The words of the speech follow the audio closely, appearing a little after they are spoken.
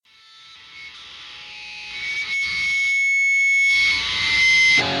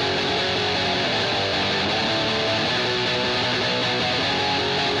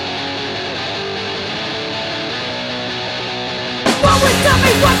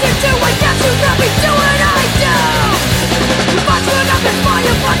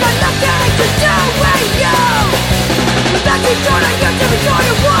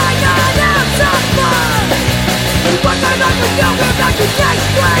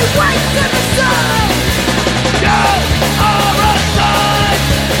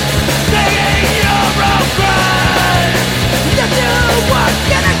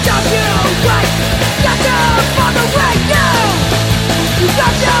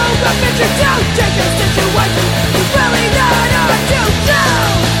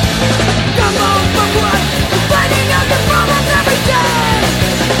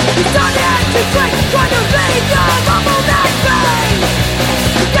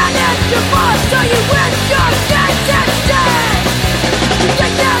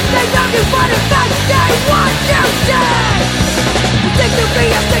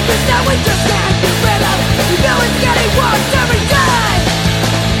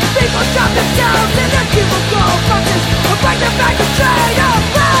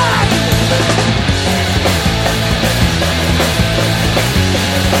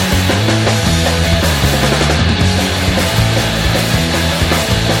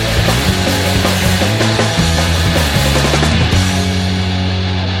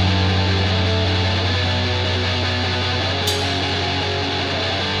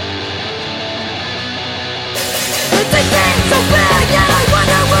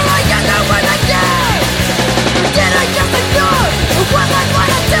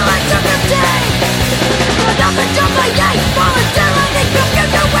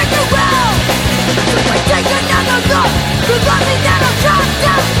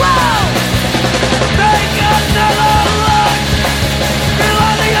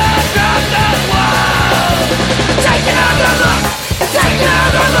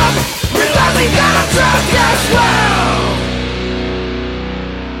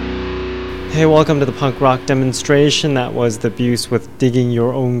Hey, welcome to the punk rock demonstration. That was The Abuse with Digging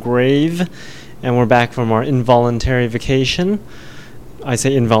Your Own Grave. And we're back from our involuntary vacation. I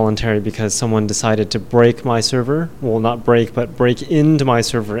say involuntary because someone decided to break my server. Well, not break, but break into my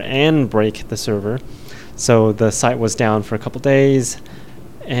server and break the server. So the site was down for a couple days,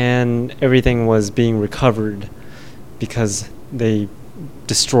 and everything was being recovered because they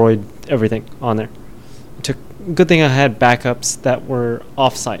destroyed everything on there. Good thing I had backups that were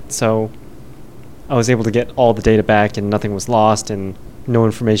off-site, so I was able to get all the data back and nothing was lost and no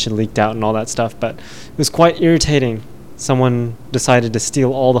information leaked out and all that stuff. But it was quite irritating. Someone decided to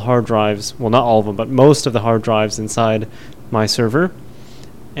steal all the hard drives, well, not all of them, but most of the hard drives inside my server,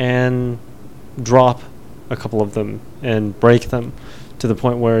 and drop a couple of them and break them to the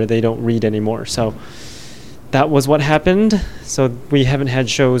point where they don't read anymore. So that was what happened. So we haven't had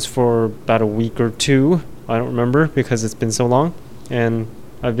shows for about a week or two. I don't remember because it's been so long, and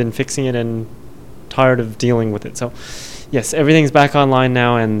I've been fixing it and tired of dealing with it. So yes, everything's back online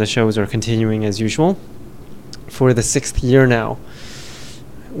now, and the shows are continuing as usual for the 6th year now.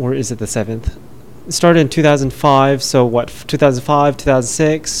 Or is it the 7th? It started in 2005, so what, 2005,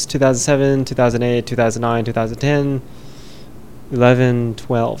 2006, 2007, 2008, 2009, 2010, 11,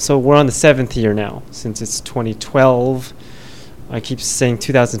 12. So we're on the 7th year now, since it's 2012. I keep saying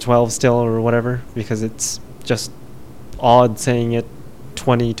 2012 still or whatever, because it's just odd saying it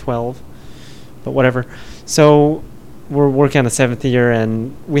 2012. But whatever. So we're working on the 7th year,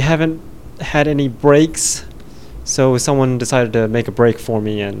 and we haven't had any breaks. So someone decided to make a break for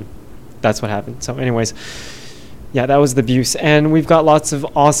me, and that's what happened. So anyways, yeah, that was The Abuse. And we've got lots of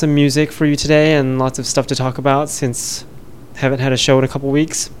awesome music for you today and lots of stuff to talk about, since haven't had a show in a couple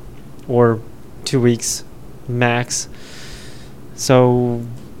weeks, or 2 weeks max. So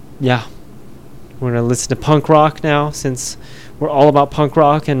yeah, we're going to listen to punk rock now, since we're all about punk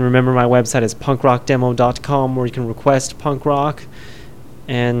rock. And remember, my website is punkrockdemo.com, where you can request punk rock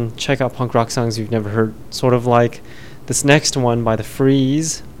and check out punk rock songs you've never heard. Sort of like this next one by The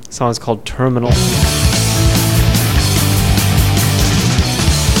Freeze. The song is called Terminal.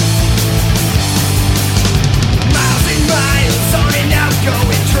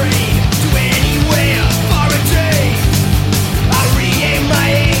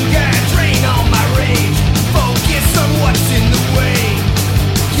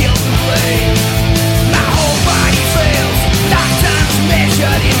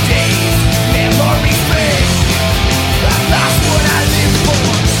 Memories fade. I've lost what I live for.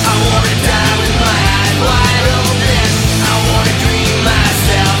 I wanna die with my eyes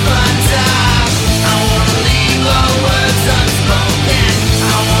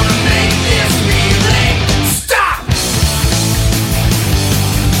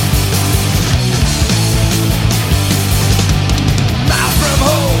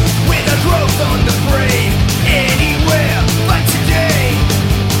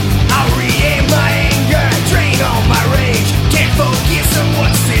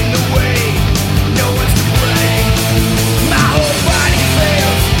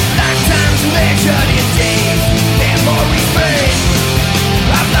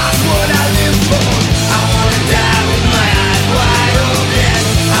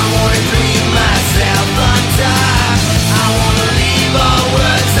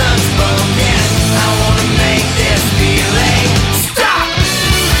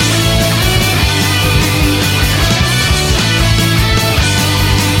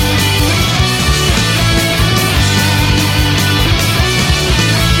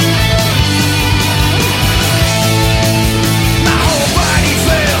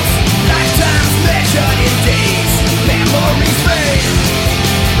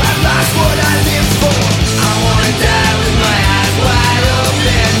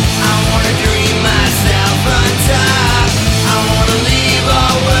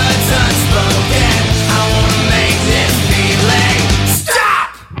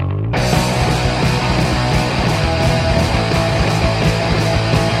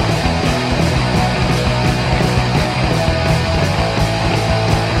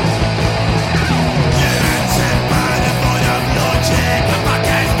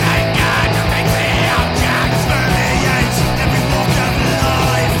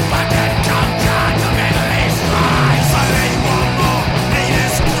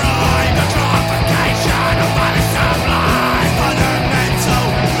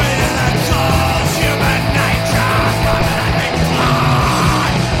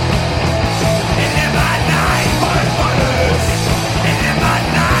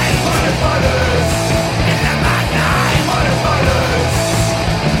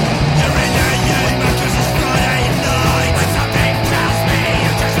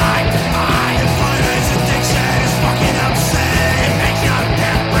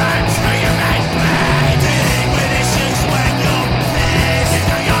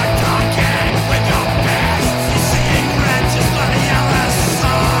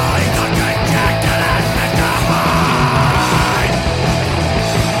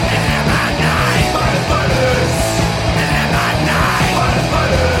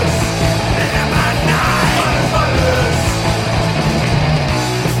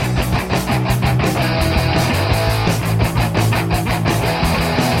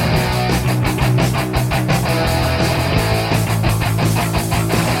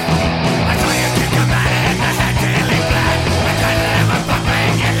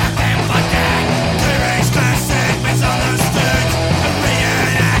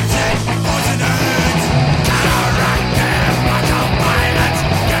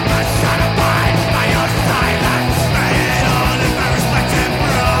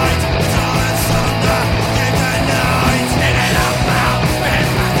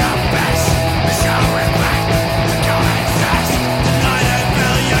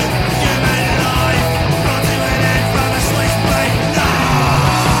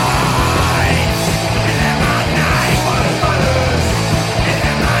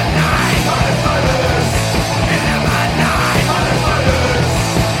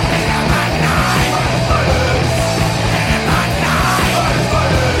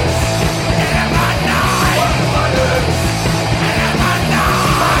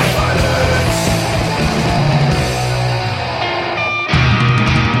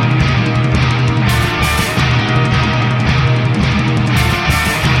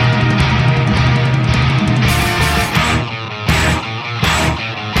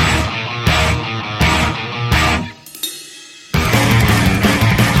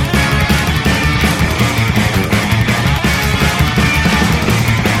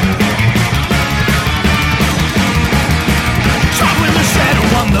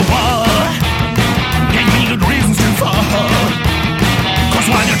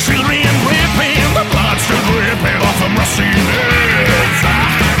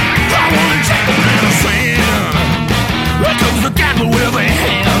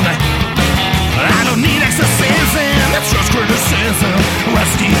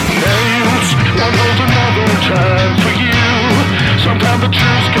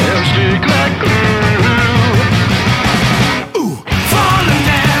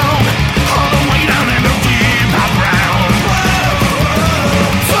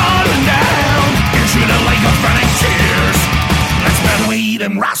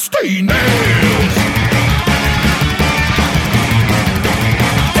rusty nails.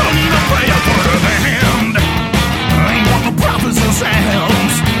 Don't need a prayer for the hand. Ain't what the prophecy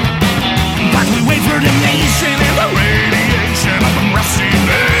sounds. But we wait for the nation and the radiation of them rusty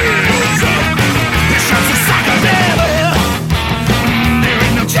nails. It shines a psychedelic. There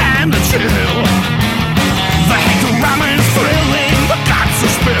ain't no time to chill. The hate ramen's thrilling, the gods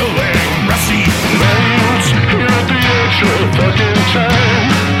are spilling. Rusty nails. Here at the edge of fucking time,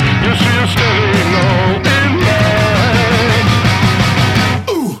 you see us standing all in line.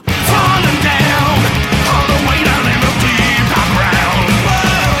 Ooh, falling down, all the way down in the deep ground.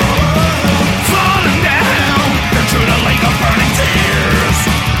 Falling down into the lake of burning tears.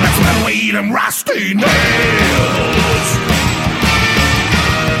 That's when we eat them rusty nails.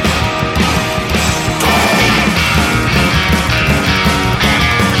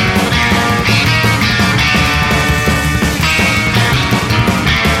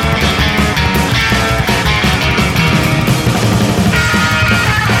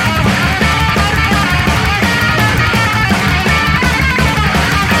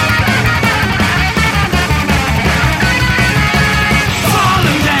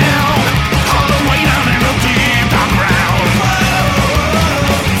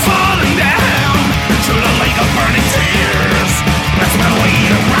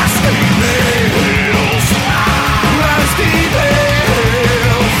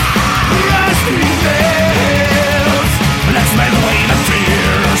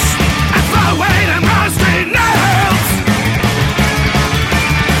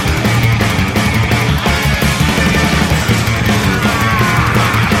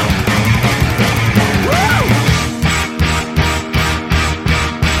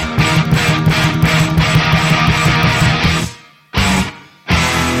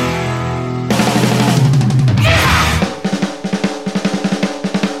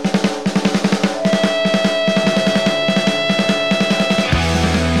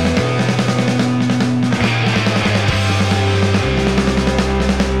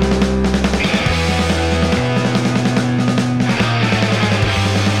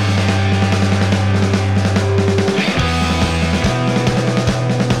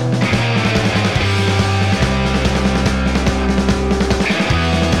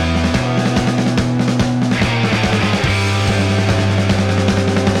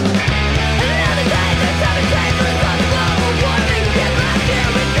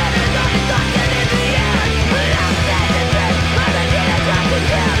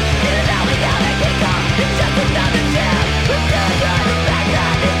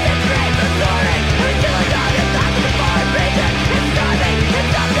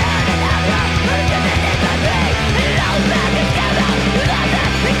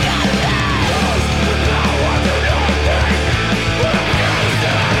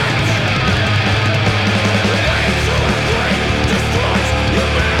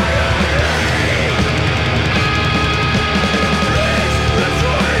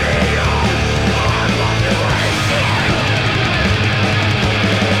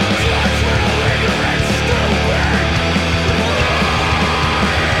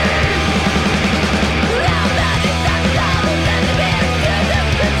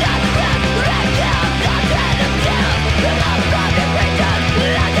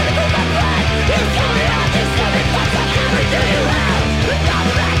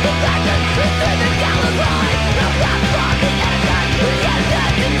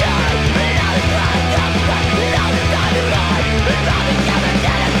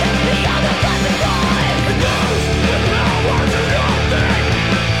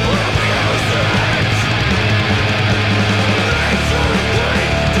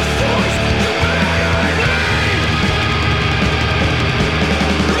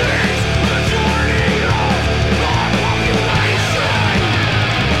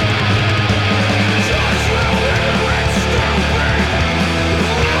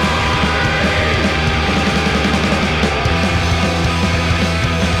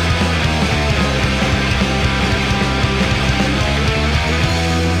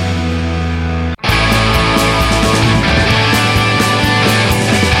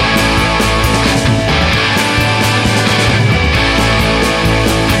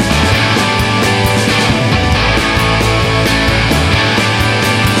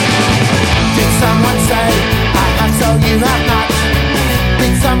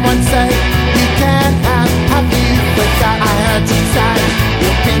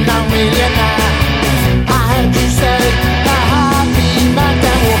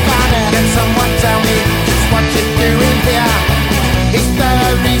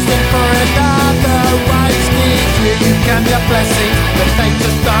 blessing, but they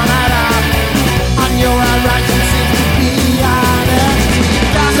just don't.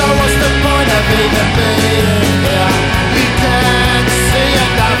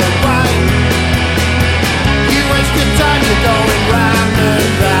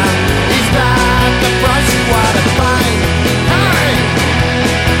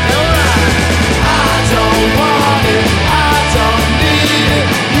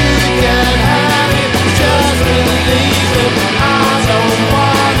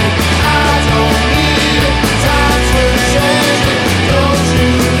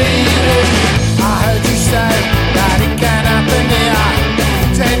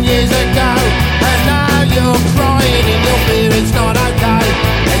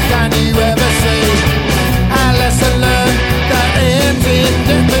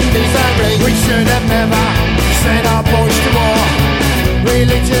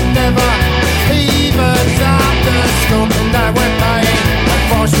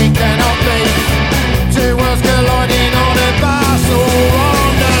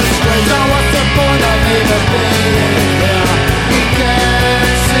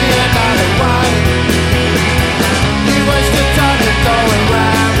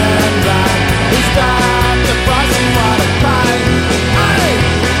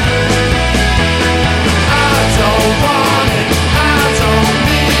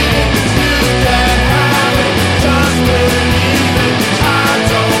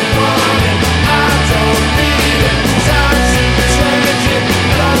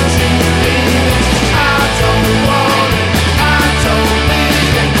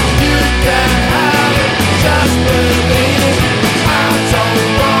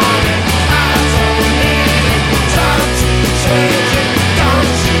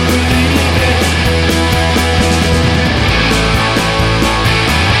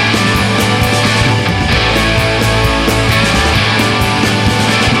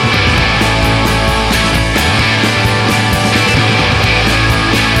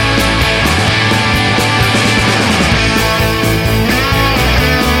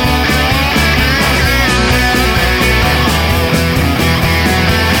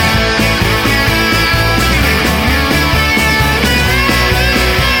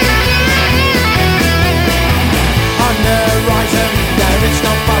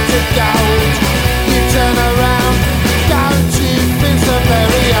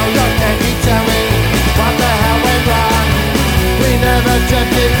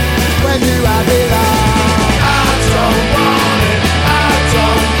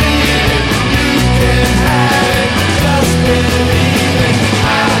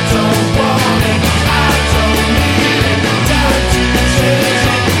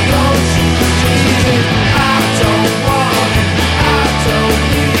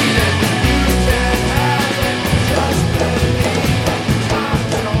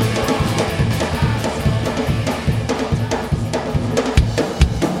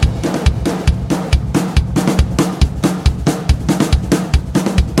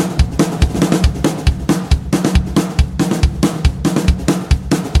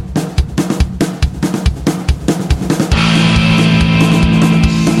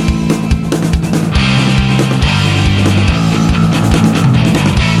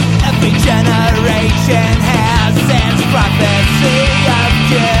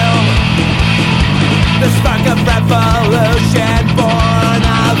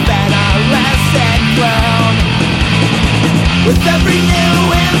 with every new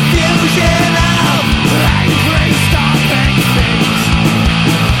infusion of angry stomping feet.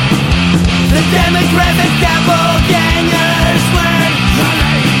 The demographic doppelgangers learn the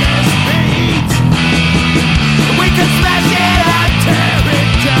latest beat. We could smash it up, tear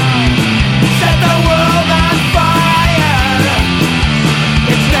it down, set the world on fire.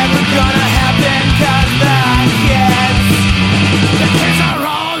 It's never gonna happen 'cause the kids are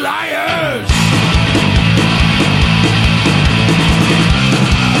all liars.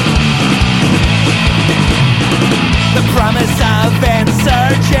 The promise of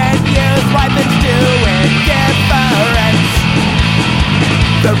insurgent youth ripens to indifference.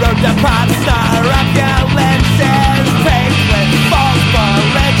 The road to pop star opulence is paved with false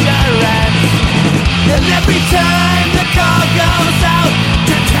belligerence. And every time the call goes out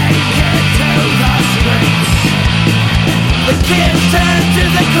to take it to the streets, the kids turn to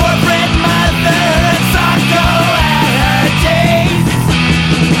the corporate mother and suckle at her teeth.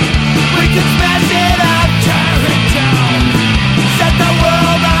 We can smash it up, tear it down, set the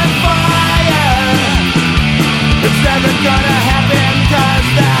world on fire. It's never gonna happen 'cause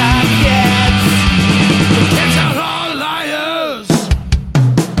the kids are all liars.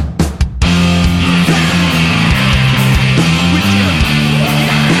 With your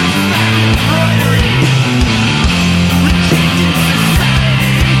embroidery, rejecting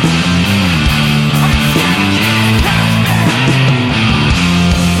society,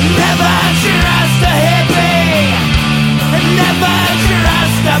 never trust a hippie, and never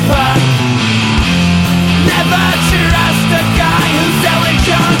trust a punk, never trust a guy who's selling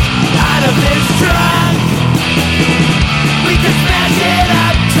junk out of his trunk. We can smash it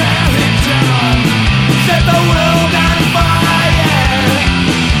up, tear it down, set the world on fire.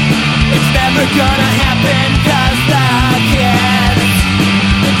 It's never gonna happen 'cause the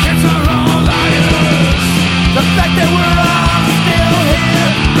kids are all liars. The fact that we're all still here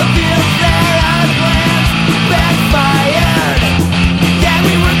reveals that our plans backfired. Yeah,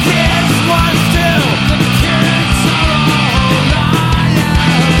 we were kids once too. The kids are all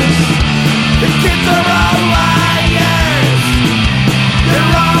liars. The kids are all liars.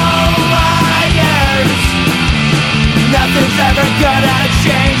 They're all liars. Nothing's ever gonna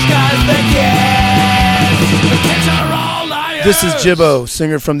change 'cause the kids are all liars. This is Jibbo,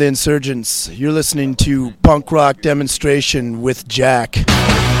 singer from the Insurgents. You're listening to Punk Rock Demonstration with Jack.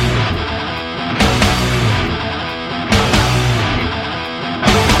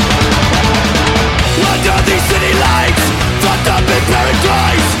 Under these city lights, fucked up in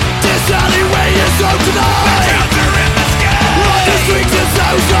paradise, this alleyway is so tonight. On the streets it's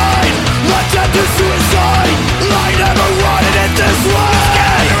outside, attempt to suicide. I never wanted it this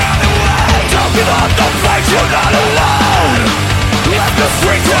way. Don't give up the fight, you're not alone. Let the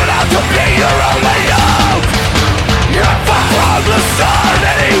streets turn out to be your only hope. You're far from the start,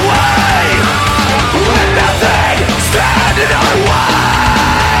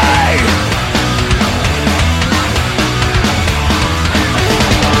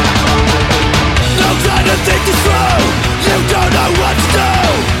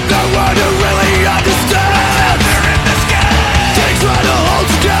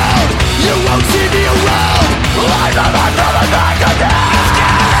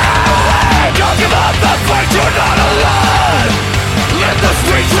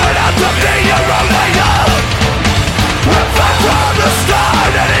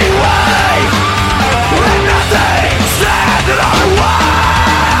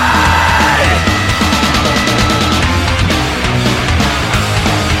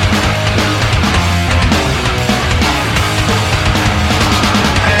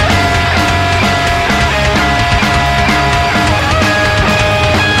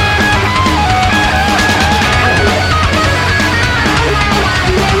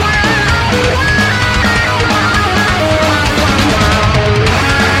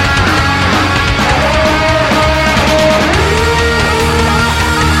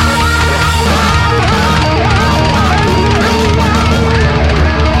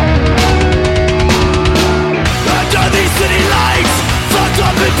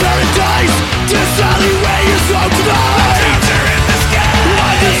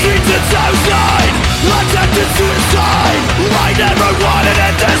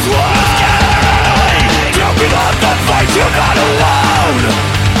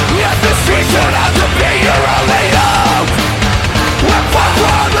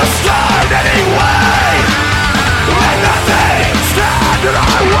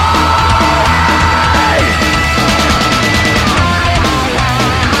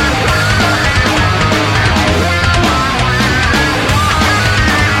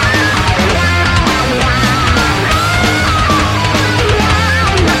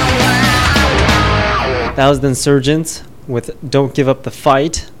 That was the Insurgents with Don't Give Up the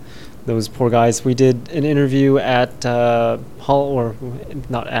Fight. Those poor guys. We did an interview in Hollywood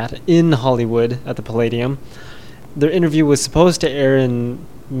at the Palladium. Their interview was supposed to air in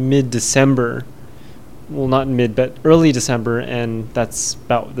mid-December. Well, not mid, but early December, and that's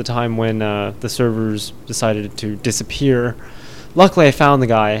about the time when the servers decided to disappear. Luckily, I found the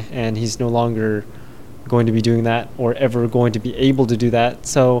guy, and he's no longer going to be doing that or ever going to be able to do that,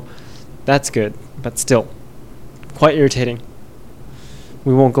 so that's good, but still, quite irritating.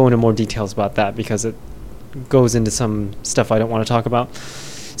 We won't go into more details about that because it goes into some stuff I don't want to talk about.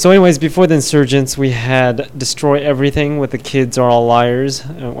 So anyways, before the Insurgents, we had Destroy Everything with The Kids Are All Liars.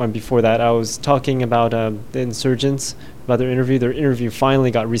 And before that, I was talking about the Insurgents, about their interview. Their interview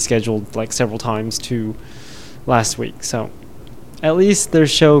finally got rescheduled like several times to last week. So at least their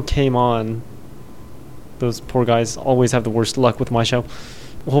show came on. Those poor guys always have the worst luck with my show.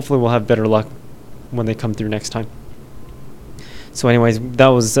 Hopefully we'll have better luck when they come through next time. So anyways, that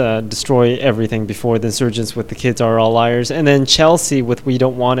was Destroy Everything before the Insurgents with The Kids Are All Liars. And then Chelsea with We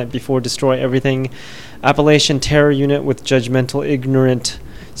Don't Want It before Destroy Everything. Appalachian Terror Unit with Judgmental, Ignorant,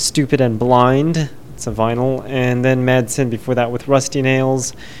 Stupid, and Blind. It's a vinyl. And then Mad Sin before that with Rusty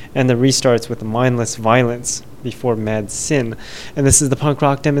Nails. And the Restarts with Mindless Violence before Mad Sin. And this is the punk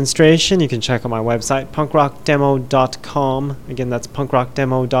rock demonstration. You can check out my website, punkrockdemo.com. Again, that's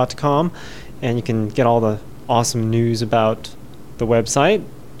punkrockdemo.com. And you can get all the awesome news about the website,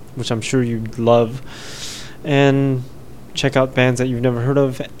 which I'm sure you'd love, and check out bands that you've never heard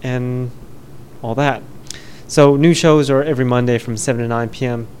of and all that. So new shows are every Monday from 7 to 9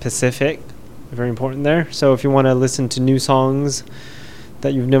 p.m. Pacific. Very important there. So if you want to listen to new songs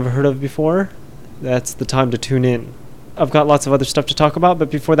that you've never heard of before, that's the time to tune in. I've got lots of other stuff to talk about,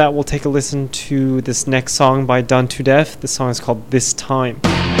 but before that, we'll take a listen to this next song by Done to Death. This song is called This Time.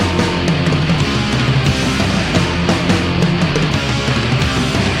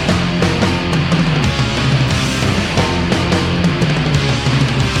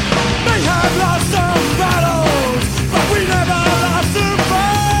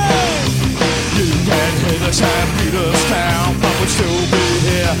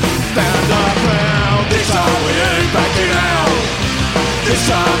 This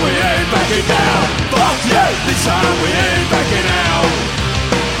time we ain't backing down. Fuck you! This time we ain't backing out.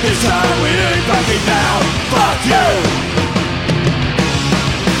 This time we ain't backing down. Fuck you!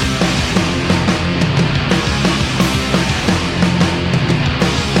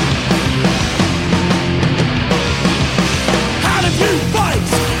 Out of you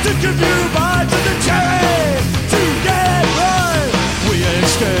fights to give you bites of the cherry to get right. We ain't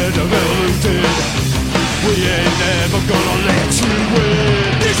scared of evolution. We ain't never gonna let you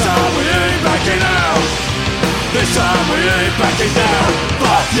win. This time we ain't backing out. This time we ain't backing down.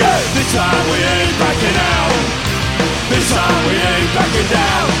 Fuck you! This time we ain't backing out. This time we ain't backing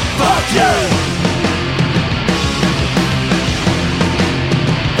down. Fuck you!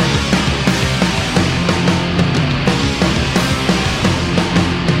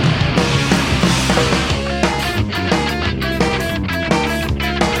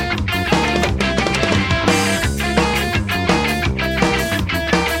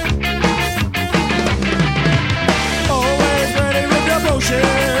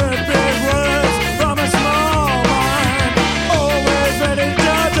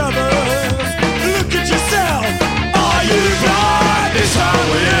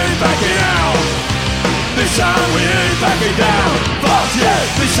 This time we ain't backing down. Fuck yeah!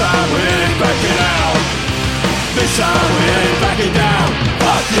 This time we ain't backing out. This time we ain't backing down.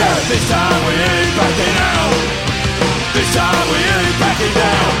 Fuck yeah! This time we ain't backing out. This time we ain't backing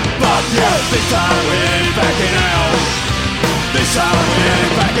down. Fuck yeah! This time we ain't backing out. This time we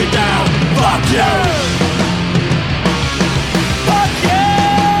ain't backing down. Fuck yeah! Fuck yeah!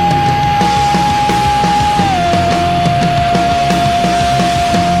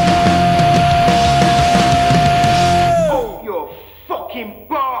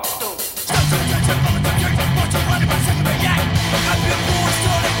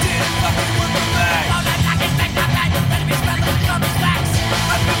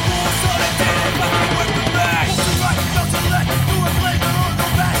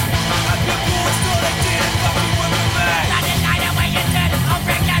 I've been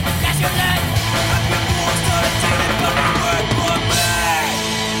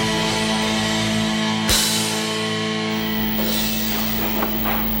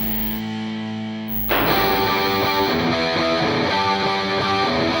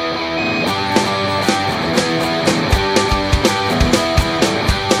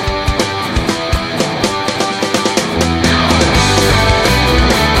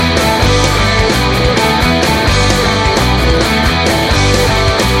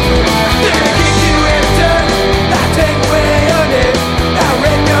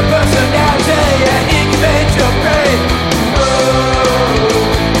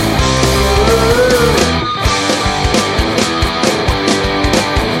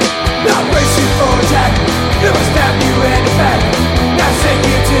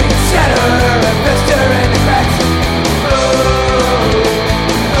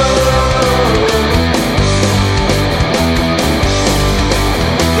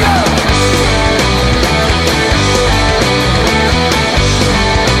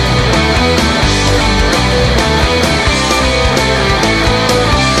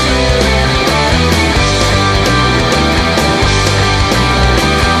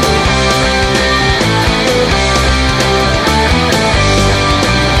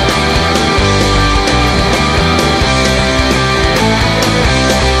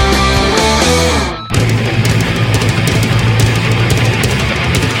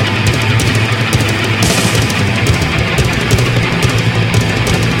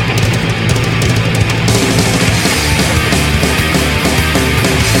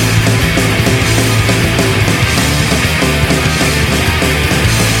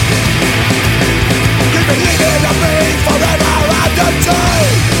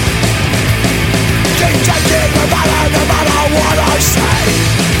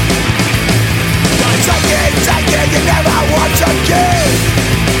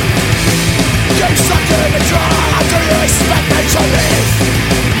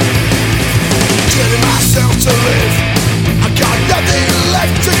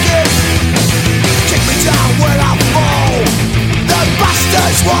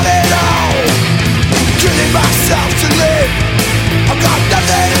got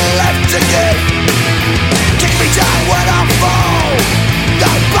nothing left to give. Kick me down when I fall.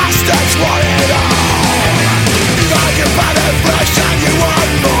 The bastards want it all. I get by the flesh and you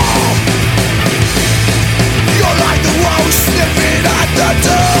want more. You're like the wolf sniffing at the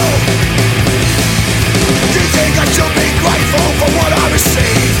door. You think I should be grateful for what I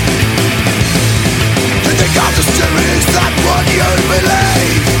received? You think I'm just serious, that's what you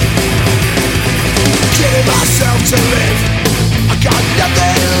believe? Killing myself to live, I got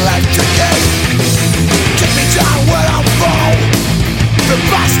nothing left to give. Kick me down when I fall. The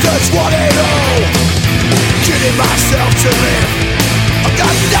bastards want it all. Killing myself to live, I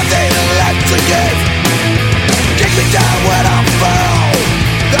got nothing left to give. Kick me down when I fall.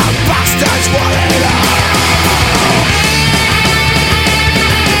 The bastards want it all.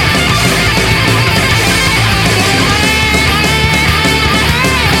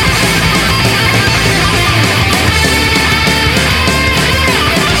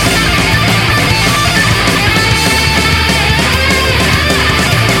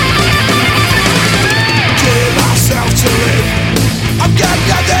 I've got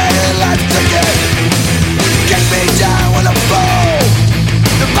nothing left to give. Kick me down when I fall.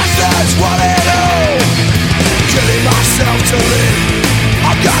 The bastards want it all. Killing myself to live.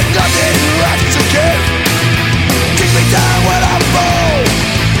 I've got nothing left to give. Kick me down when I fall.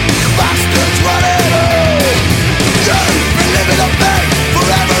 The bastards want it all. You've been living on me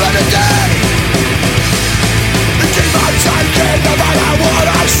forever and a day. The keep on taking no matter what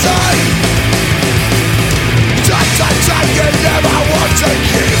I say. Time you never want to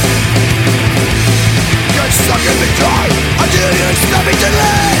give. Get stuck in the dark until you expect me to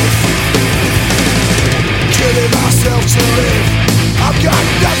live. Killing myself to live. I've got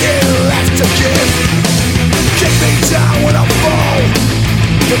nothing left to give. Kick me down when I fall.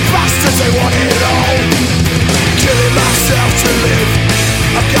 The bastards, they want it all. Killing myself to live.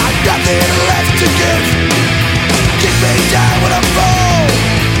 I've got nothing left to give. Kick me down when I fall.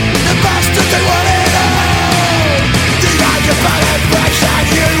 The bastards, they want it all. You're bad and fresh and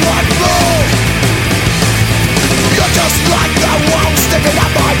you want more. You're just like the wolf sticking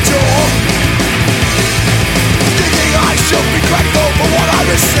at my door. Thinking I should be grateful for what I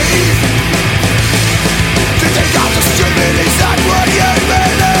receive. Do you think I'm just stupid? Is that what you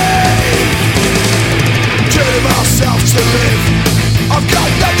believe? Killing myself to live. I've got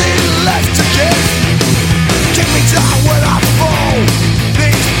nothing left to give. Kick me down when I fall.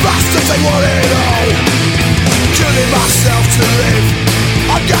 These bastards, they want it all. Killing myself to live.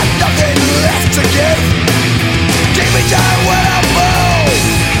 I've got nothing left to give. Kick me down when I fall.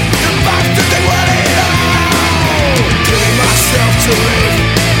 The bastards, they want it all. Killing myself to live.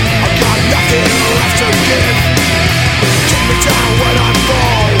 I've got nothing left to give. Kick me down when I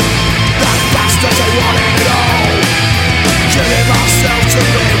fall. The bastards, they want it all. Killing myself to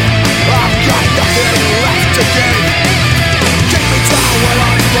live. I've got nothing left to give. Kick me down when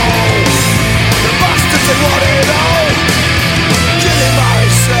I fall. The bastards, they want it all. Killing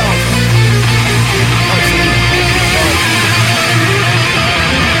myself.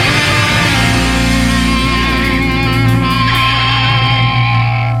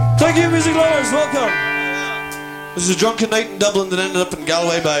 Thank you, music lovers. Welcome. This is a drunken night in Dublin that ended up in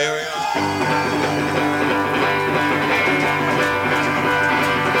Galway Bay area.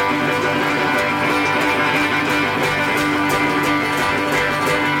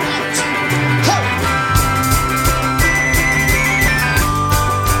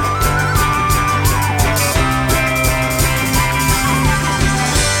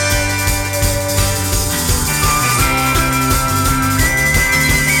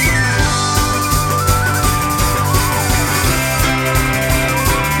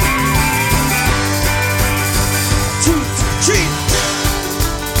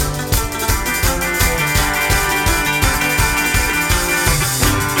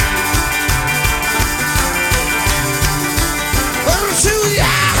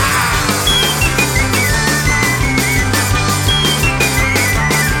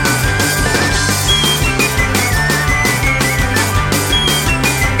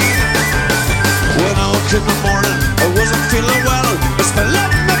 In the morning, I wasn't feeling well. I spent a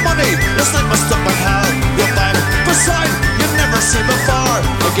lot of my money, last night my stuff in hell. You're back beside, you've never seen before.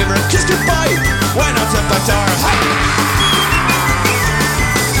 I'll give her a kiss goodbye, why not at the door?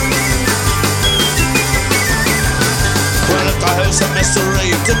 Well, at the house of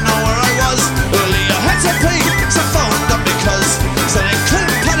mystery, didn't know where I was. Early I had to pay, so I phoned up because said,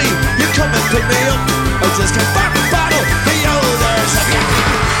 Clint Penny, you come and pick me up. I just came back from battle, the others have you.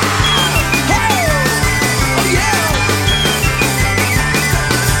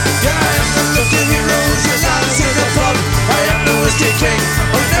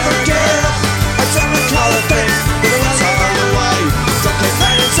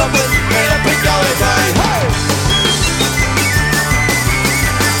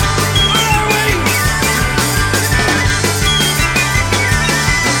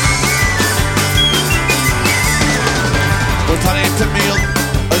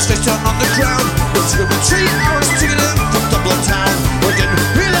 stayed down on the ground. It took me 3 hours to get in from Dublin town. I didn't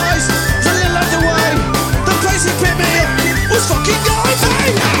realise till a little out the way the place he picked me up was fucking going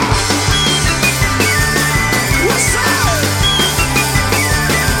bang. What's up?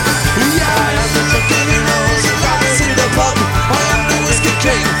 Yeah, I am the fucking heroes and lies in the pub. I am the whiskey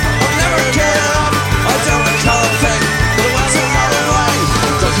king. I'll never get up. I don't recall a thing, but it was a lot of wine.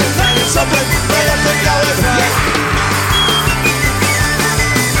 Fucking night and something right up the gully bang.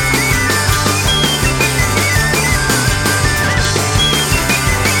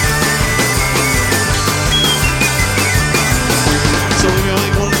 So if you're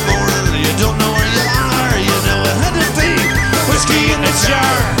like one morning and you don't know where you are, you know it had to be whiskey in the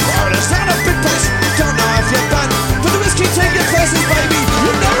jar. Or it's not a big place, don't know if you've been, but the whiskey taking places, baby,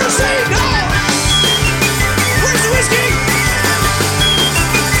 you never say no. Where's the whiskey?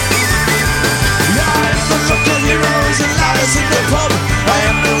 Yeah, I am the fucking heroes and lies in the pub. I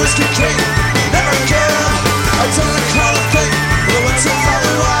am the whiskey king, never give up. I don't recall a thing, but it went so far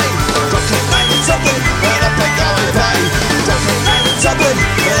away. Fucking night and something, right up and going by. Fucking night and something,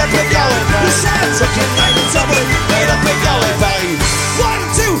 right up and going by. We said fucking night and something, right up and going by. 1,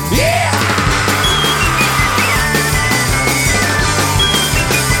 2, yeah!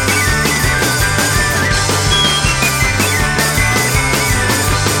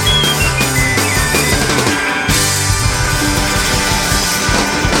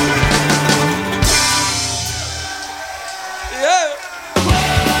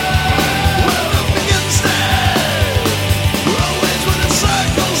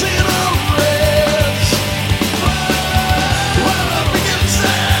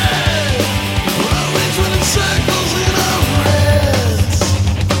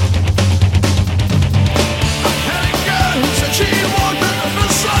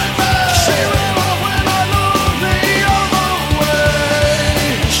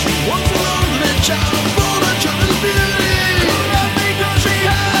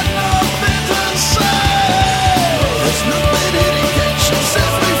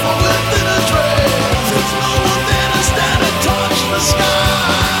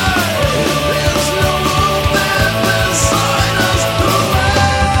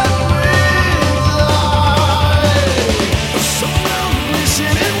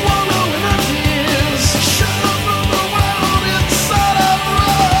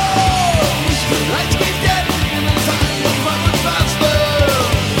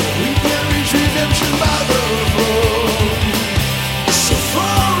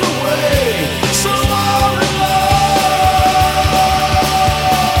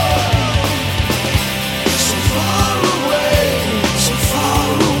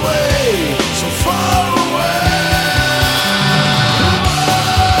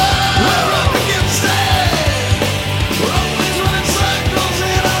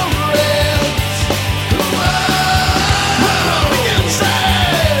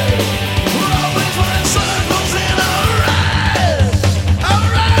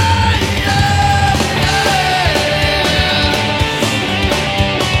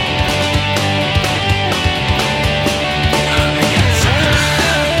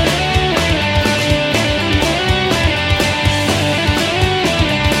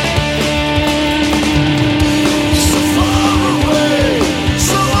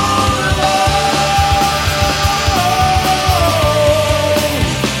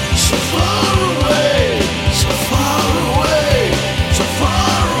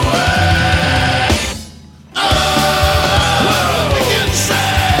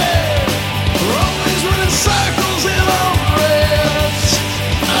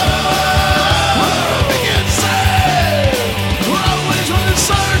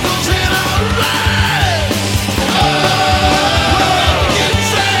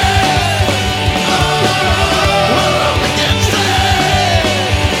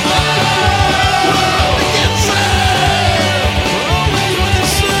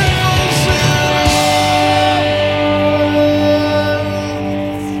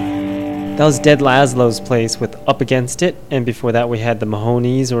 That was Dead Laszlo's Place with Up Against It, and before that we had the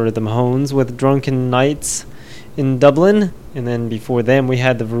Mahonies or the Mahones with Drunken Nights in Dublin, and then before them we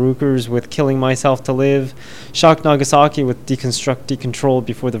had the Verukers with Killing Myself to Live, Shock Nagasaki with Deconstruct Decontrol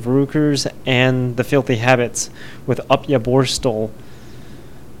before the Verukers, and the Filthy Habits with Up Ya Borstal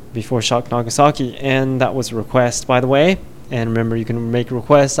before Shock Nagasaki. And that was a request, by the way. And remember, you can make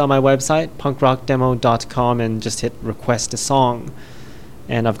requests on my website, punkrockdemo.com, and just hit request a song.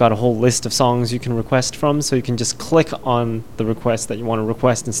 And I've got a whole list of songs you can request from, so you can just click on the request that you want to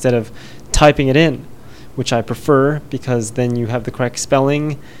request instead of typing it in, which I prefer because then you have the correct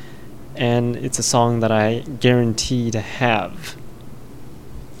spelling, and it's a song that I guarantee to have.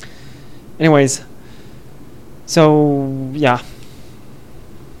 Anyways, so yeah.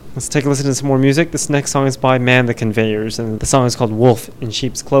 Let's take a listen to some more music. This next song is by Man the Conveyors, and the song is called Wolf in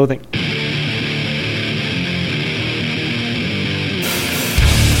Sheep's Clothing.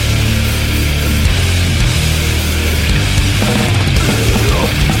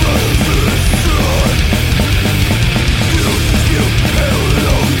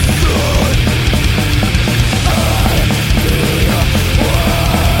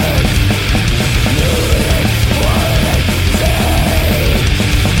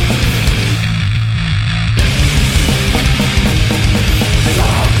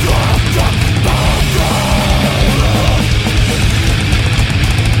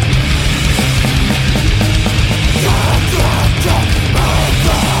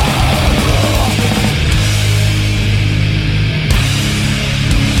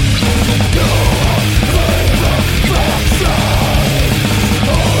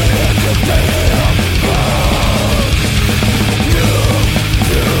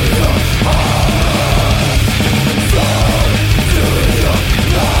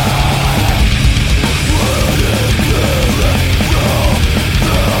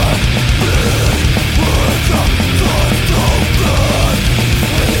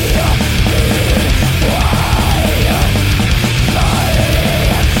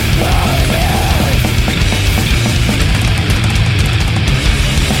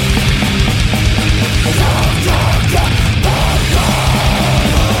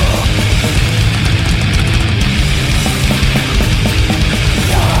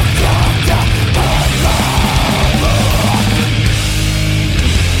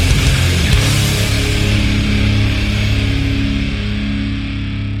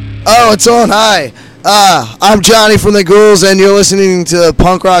 Oh, it's on. Hi. I'm Johnny from the Ghouls, and you're listening to the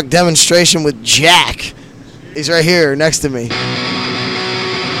Punk Rock Demonstration with Jack. He's right here next to me.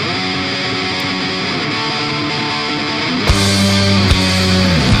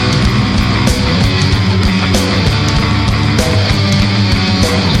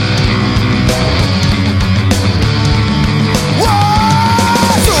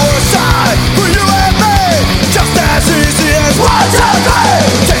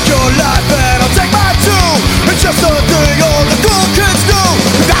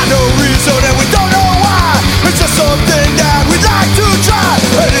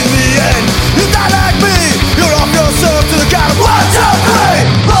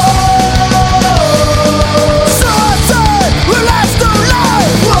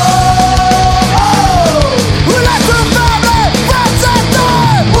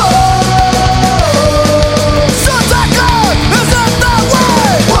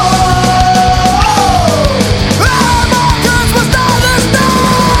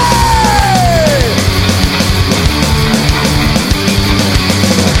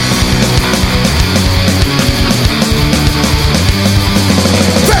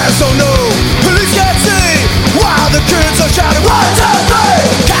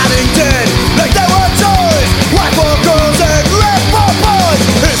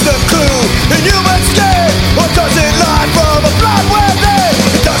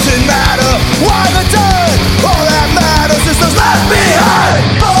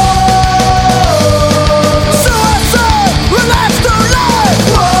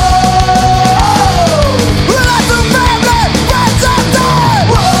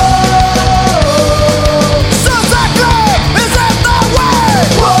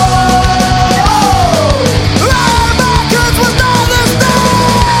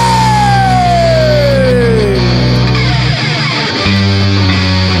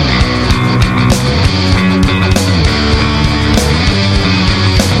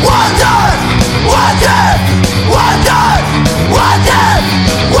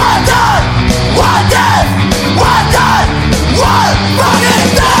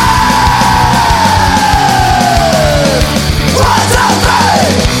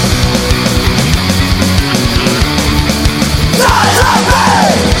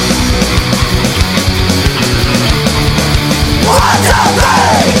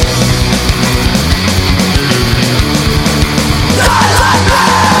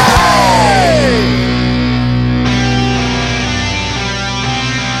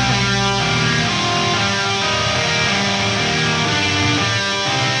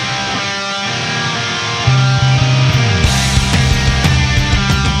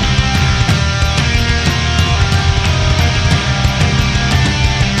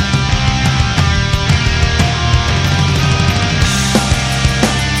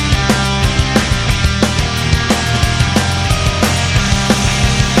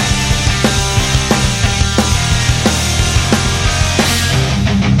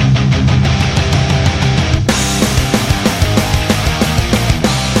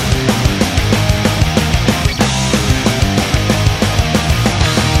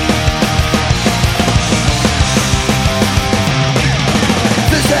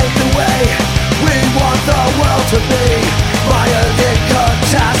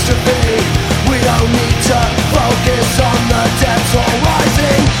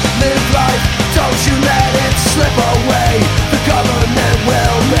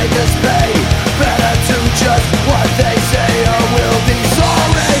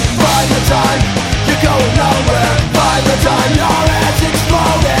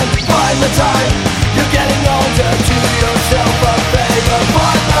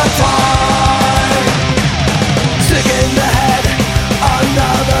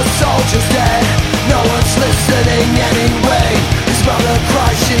 living anyway. You smell the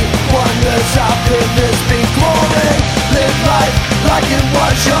cry, she wonders how could this be glory. Live life like it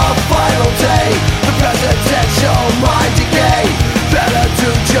was your final day. The presidential mind decay. Better do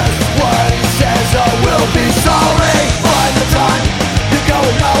just what he says or we'll be sorry. Find the time, you're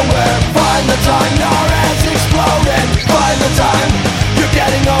going nowhere. Find the time, your head's exploding. Find the time, you're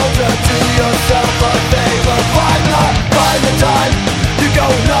getting older. Do yourself a favor. Find the time, you're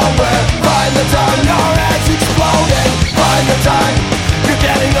going nowhere. Find the time, your head's exploding. Find the time, you're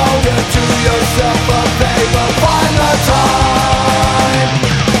getting older. Do yourself a favor. Find the time.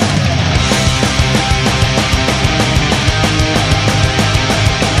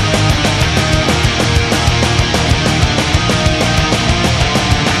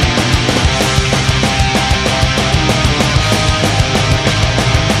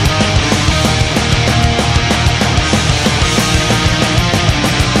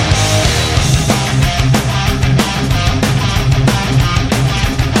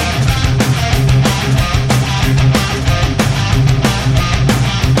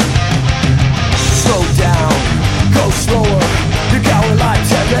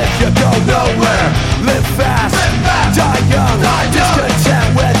 You go nowhere, live fast, die young, discontent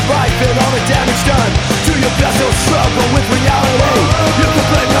with life and all the damage done. Do your best, don't struggle with reality. You can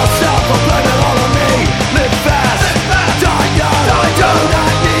blame yourself or blame it all on me. Live fast, die young, do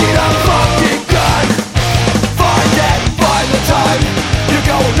not need a fucking gun. Find it, find the time, you're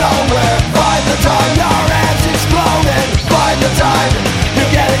going nowhere. Find the time, your head's exploding. Find the time, you're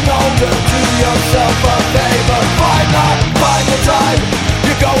getting older. Do yourself a favor. Find the time.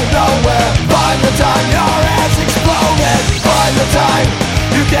 Going nowhere, find the time, your head's exploding. Find the time,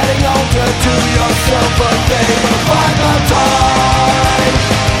 you're getting older. Do yourself a favor. Find the time,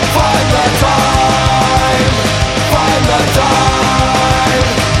 find the time, find the time,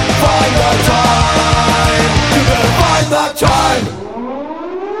 find the time. You better find the time.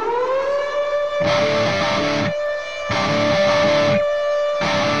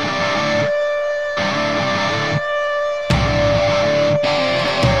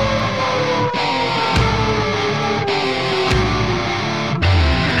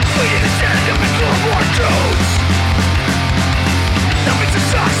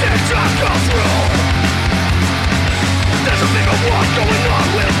 There's a bigger war going on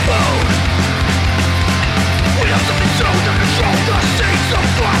with food. We have to be so to control the seeds of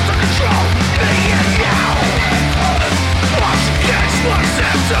thought to control me and you. Wash against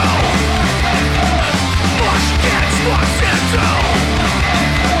Monsanto. Wash against Monsanto.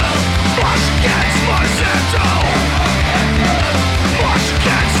 Wash against Monsanto. Wash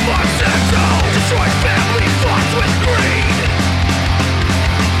against Monsanto. Destroy family thoughts with greed.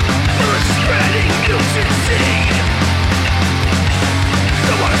 We're spreading mutant seed.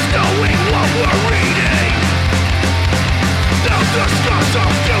 No one is knowing what we're reading. They'll discuss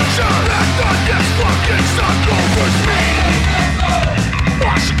our future at the next fucking Sunrover's meeting.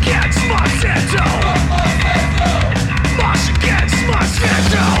 Wash against Monsanto. Wash against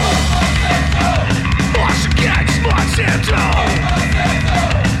Monsanto. Wash against Monsanto.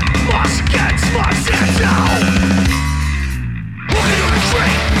 Wash against Monsanto. Walking on a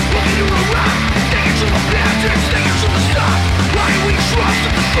train, walking on a rock. Thinking to the bastards, thinking to the stop. Why do we trust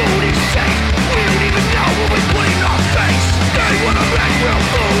that the food is safe? We don't even know what we put in our face. They wanna make real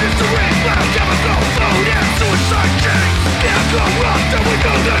food. It's the ring, biochemical food and suicide chains. They're corrupt and we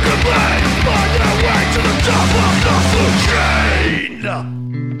know they complain. On their way to the top of the food chain.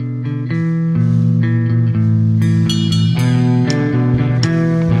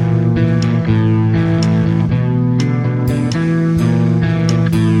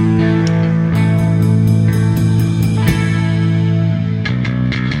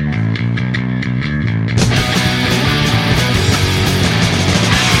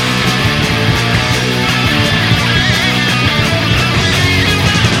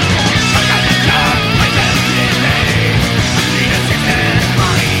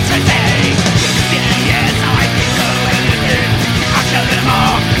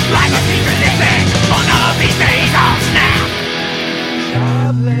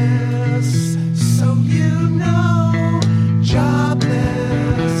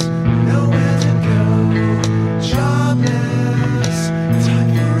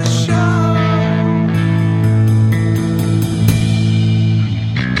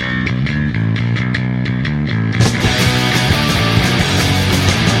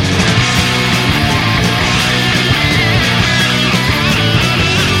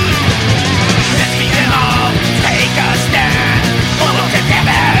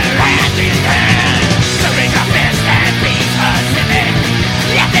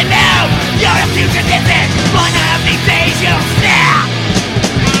 Future, this is one of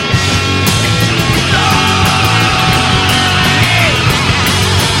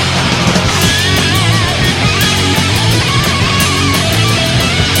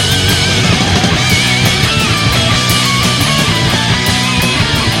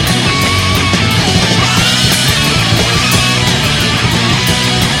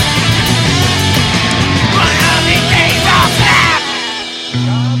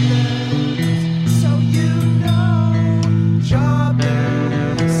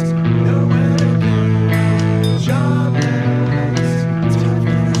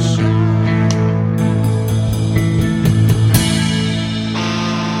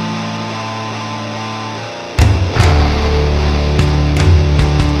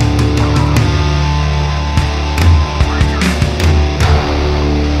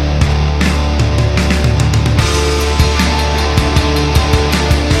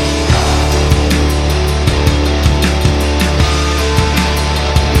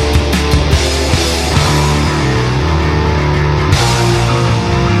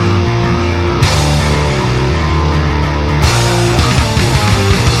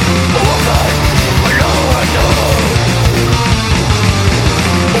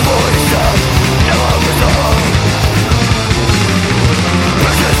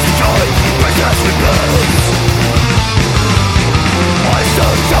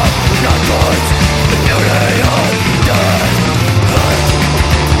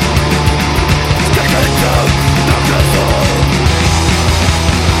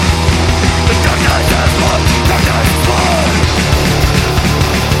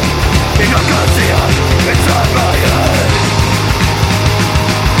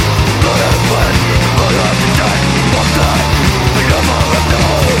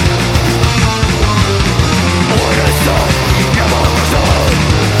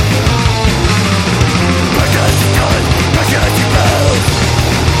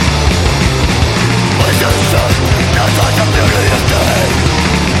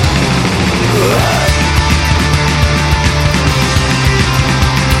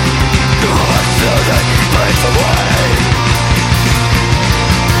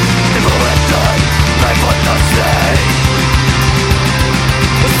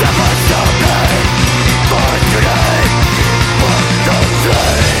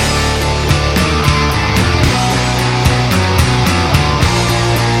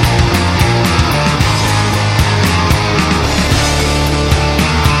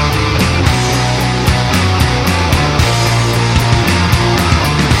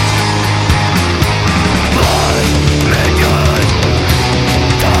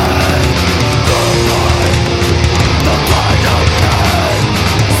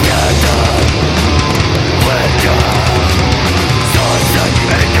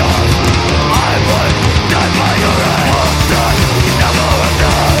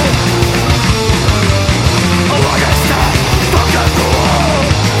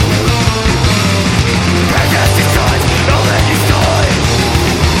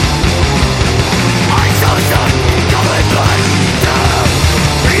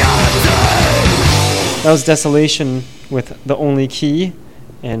That was Desolation with The Only Key,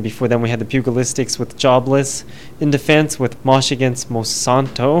 and before then we had the Pugilistics with Jobless, In Defense with Mosh Against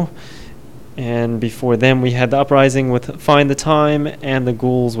Monsanto, and before them we had the Uprising with Find the Time, and the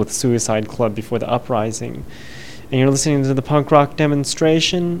Ghouls with Suicide Club before the Uprising. And you're listening to the punk rock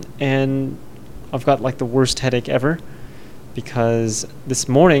demonstration, and I've got like the worst headache ever, because this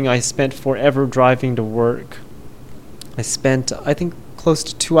morning I spent forever driving to work. I spent, I think, close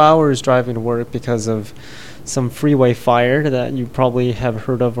to 2 hours driving to work because of some freeway fire that you probably have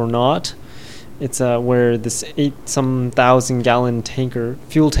heard of or not. It's where this 8,000 gallon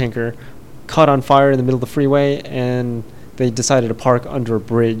fuel tanker caught on fire in the middle of the freeway, and they decided to park under a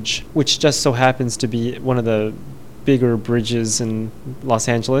bridge, which just so happens to be one of the bigger bridges in Los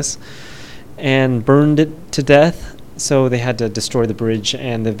Angeles, and burned it to death. So they had to destroy the bridge,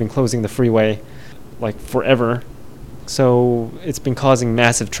 and they've been closing the freeway like forever. So it's been causing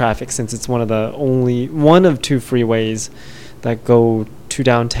massive traffic, since it's one of two freeways that go to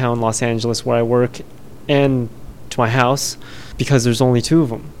downtown Los Angeles where I work and to my house, because there's only two of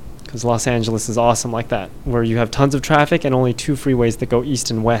them. Because Los Angeles is awesome like that, where you have tons of traffic and only two freeways that go east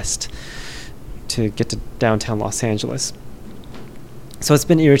and west to get to downtown Los Angeles. So it's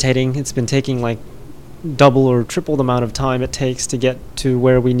been irritating. It's been taking like double or triple the amount of time it takes to get to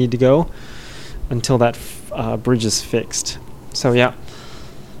where we need to go until that bridge is fixed. So yeah.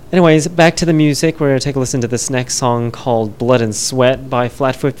 Anyways, back to the music. We're going to take a listen to this next song called Blood and Sweat by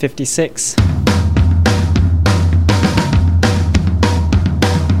Flatfoot 56.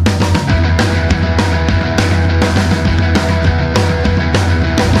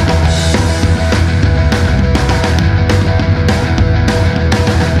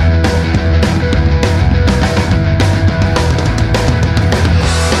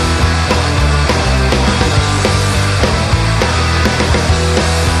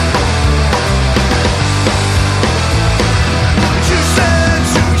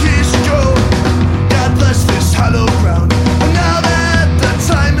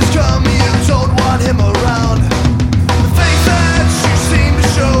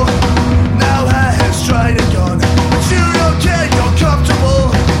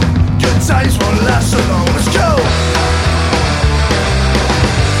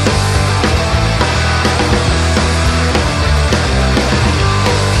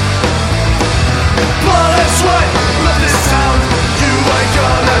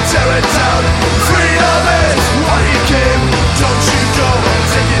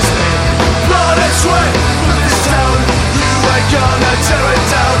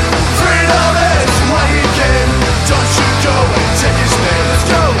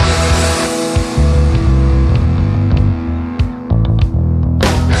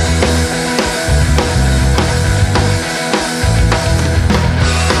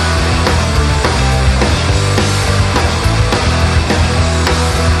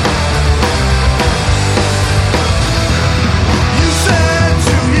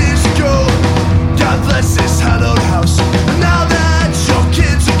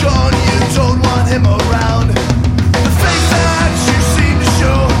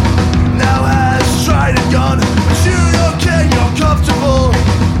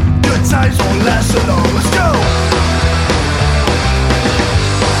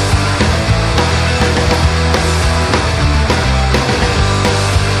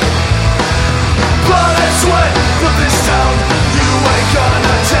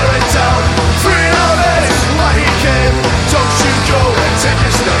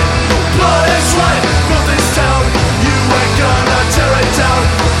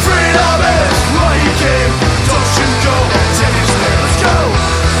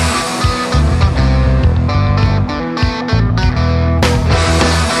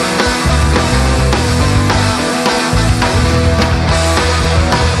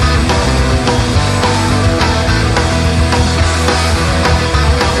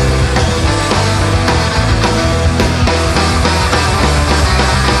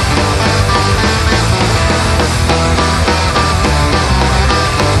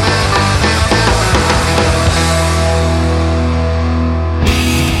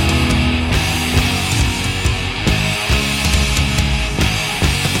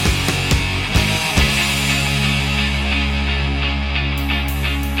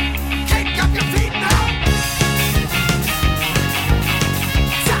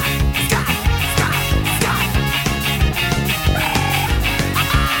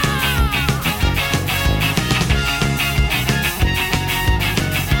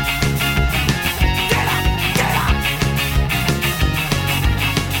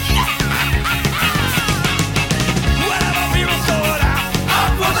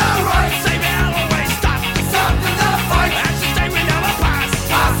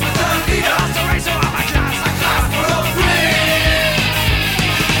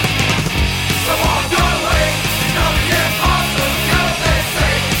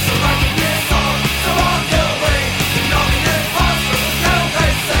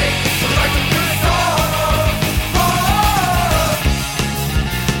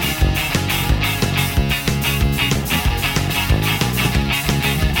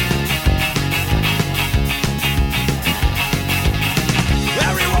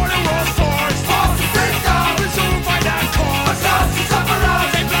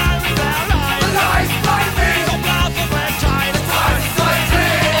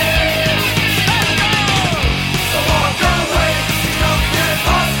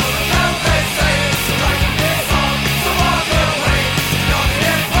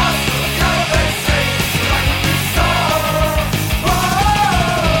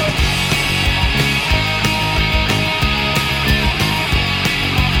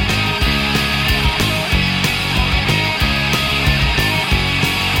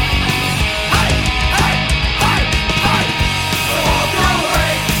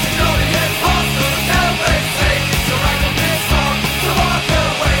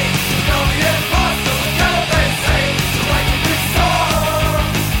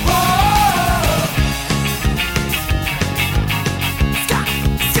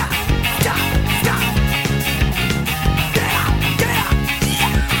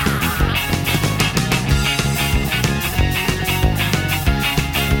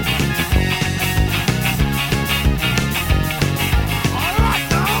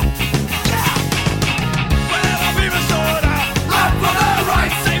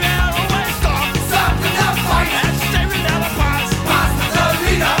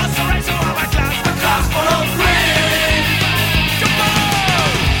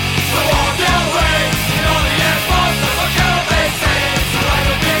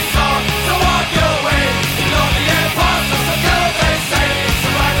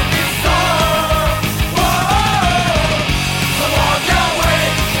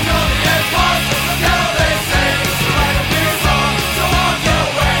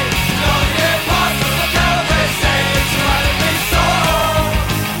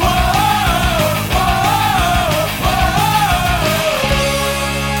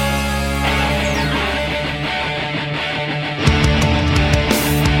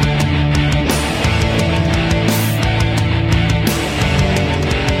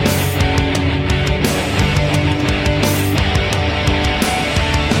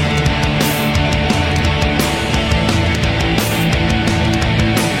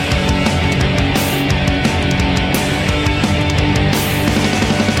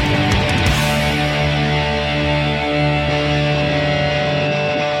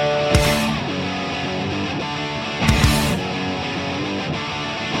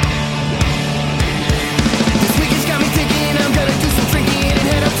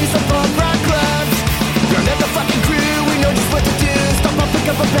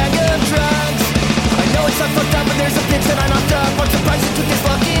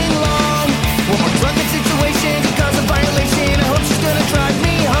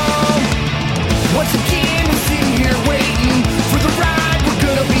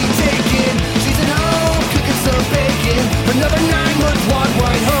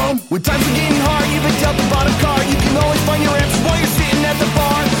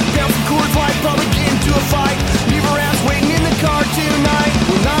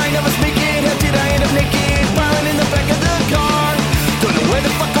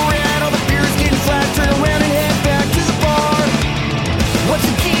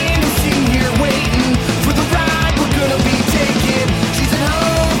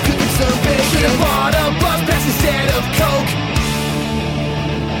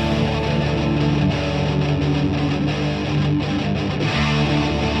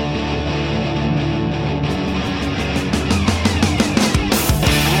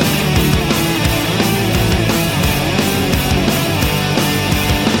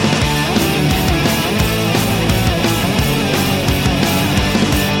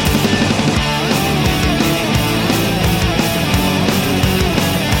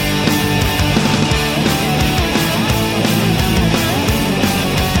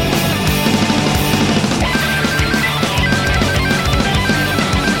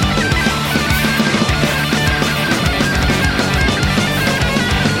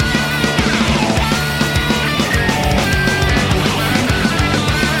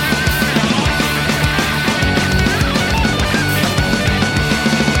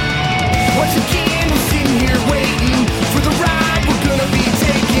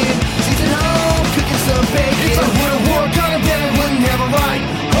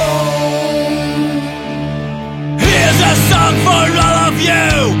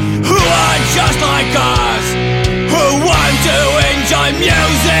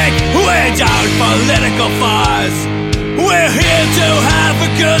 music, we don't political fuzz. We're here to have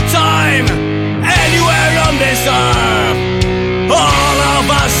a good time, anywhere on this earth. All of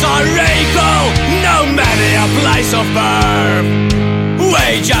us are equal, no matter your place of birth.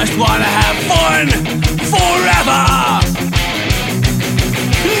 We just wanna have fun forever.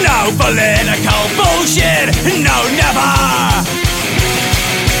 No political bullshit, no never.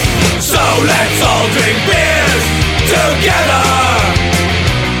 So let's all drink beers together.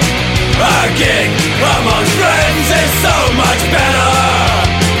 A gig amongst friends is so much better.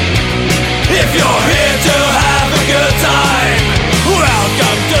 If you're here to have a good time,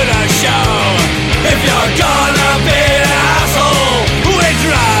 welcome to the show. If you're gonna be an asshole, we'd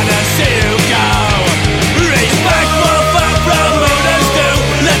rather see you go. Respectful for promoters do,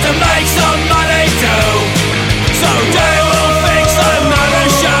 let them make some money too. So they will fix another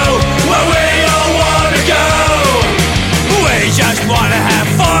show where we all wanna go. We just wanna have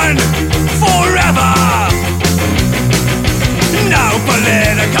fun forever. No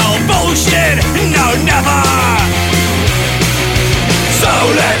political bullshit, no never. So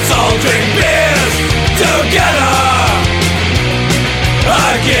let's all drink beers together.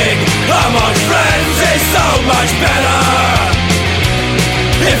 A gig amongst friends is so much better.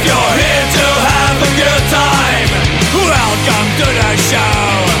 If you're here to have a good time, welcome to the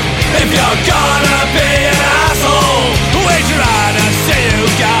show. If you're gonna be an asshole, we'd rather see you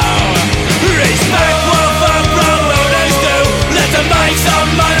go. Respect what the promoters do, let them make some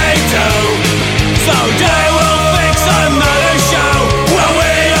money too. So they will fix another show where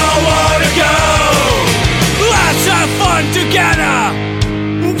we all wanna go. Let's have fun together,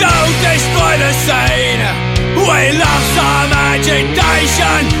 don't destroy the scene. We love some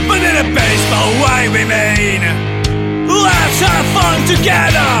agitation, but in a peaceful way we mean. Let's have fun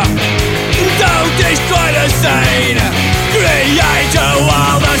together, don't destroy the scene. Create a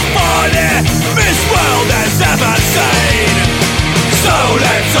wildest party this world has ever seen. So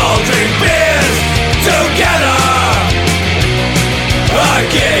let's all drink beers together. A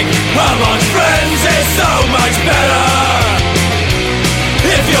gig amongst friends is so much better.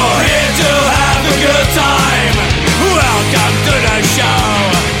 If you're here to have a good time, welcome to the show.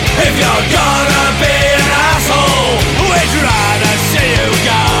 If you're gonna be an asshole, we'd rather see you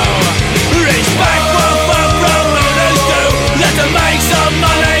go. Respect what the promoters do, let them make some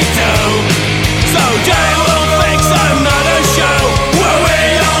money too. So they will fix another show where we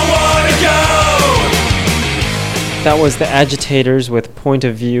all wanna go. That was the Agitators with Point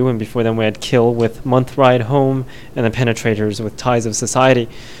of View, and before them we had Kill with Month Ride Home, and the Penetrators with Ties of Society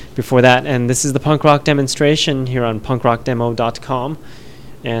before that. And this is the punk rock demonstration here on punkrockdemo.com,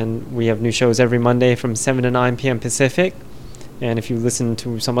 and we have new shows every Monday from 7 to 9 p.m. Pacific. And if you listen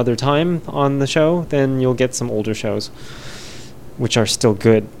to some other time on the show, then you'll get some older shows, which are still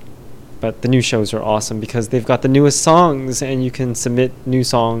good. But the new shows are awesome because they've got the newest songs, and you can submit new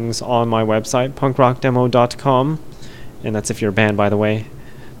songs on my website, punkrockdemo.com. And that's if you're a band, by the way.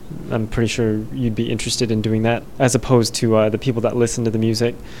 I'm pretty sure you'd be interested in doing that, as opposed to the people that listen to the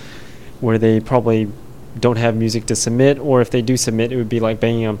music, where they probably don't have music to submit, or if they do submit, it would be like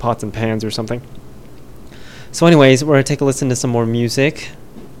banging on pots and pans or something. So anyways, we're going to take a listen to some more music.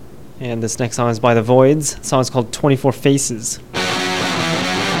 And this next song is by The Voids. The song is called 24 Faces.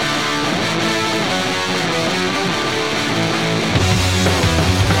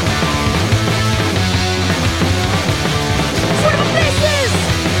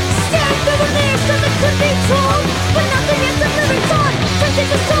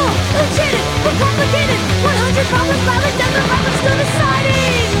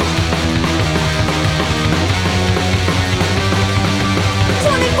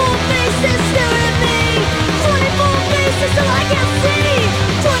 Faces stare at me. 24 faces till I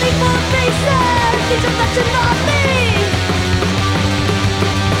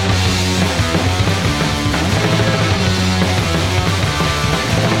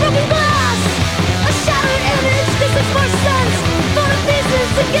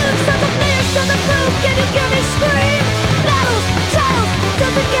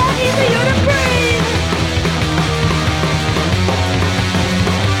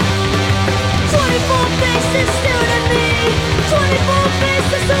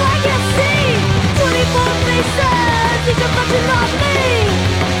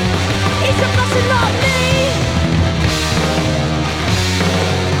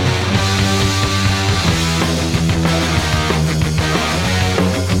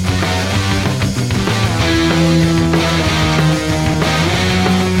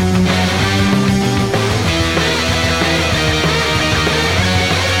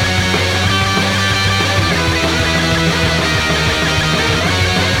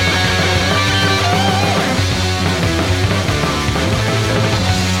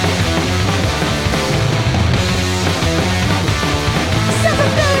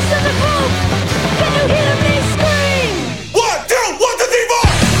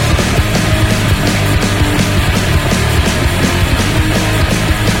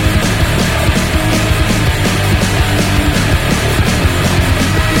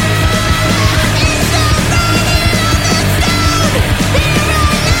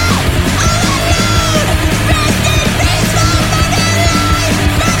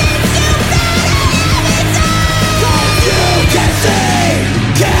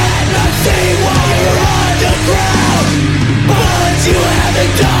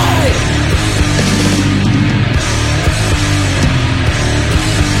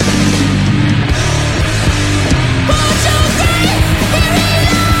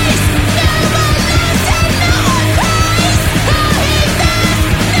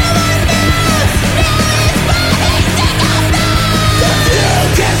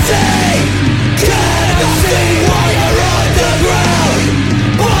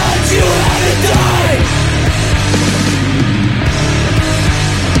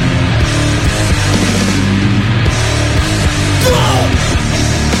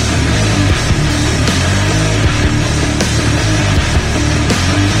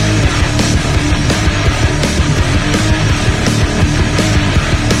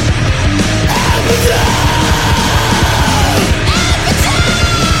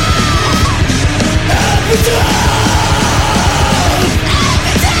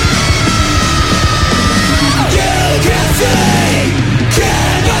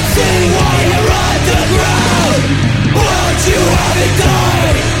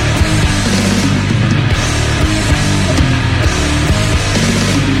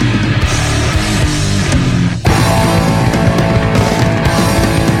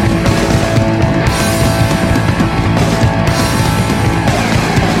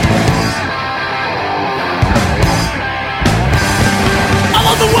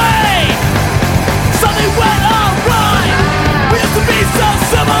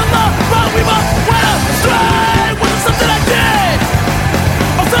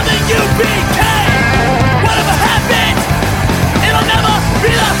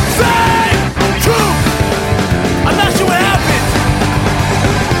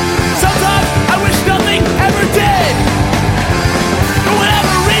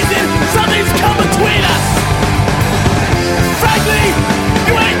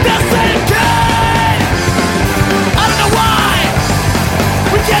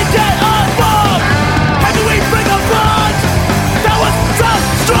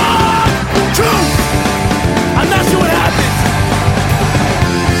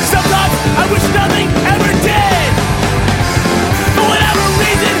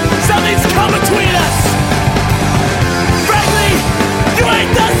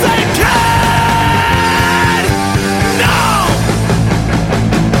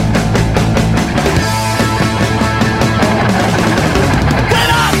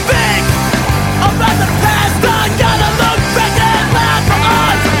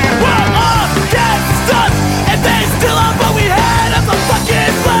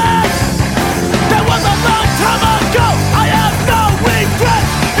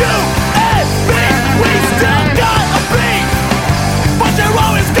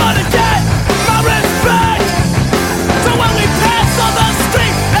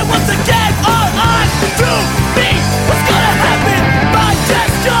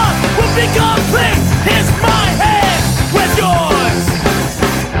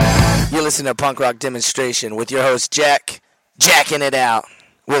listening to Punk Rock Demonstration with your host, Jack, jacking it out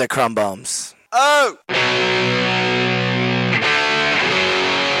with the Crumb Bums. Oh!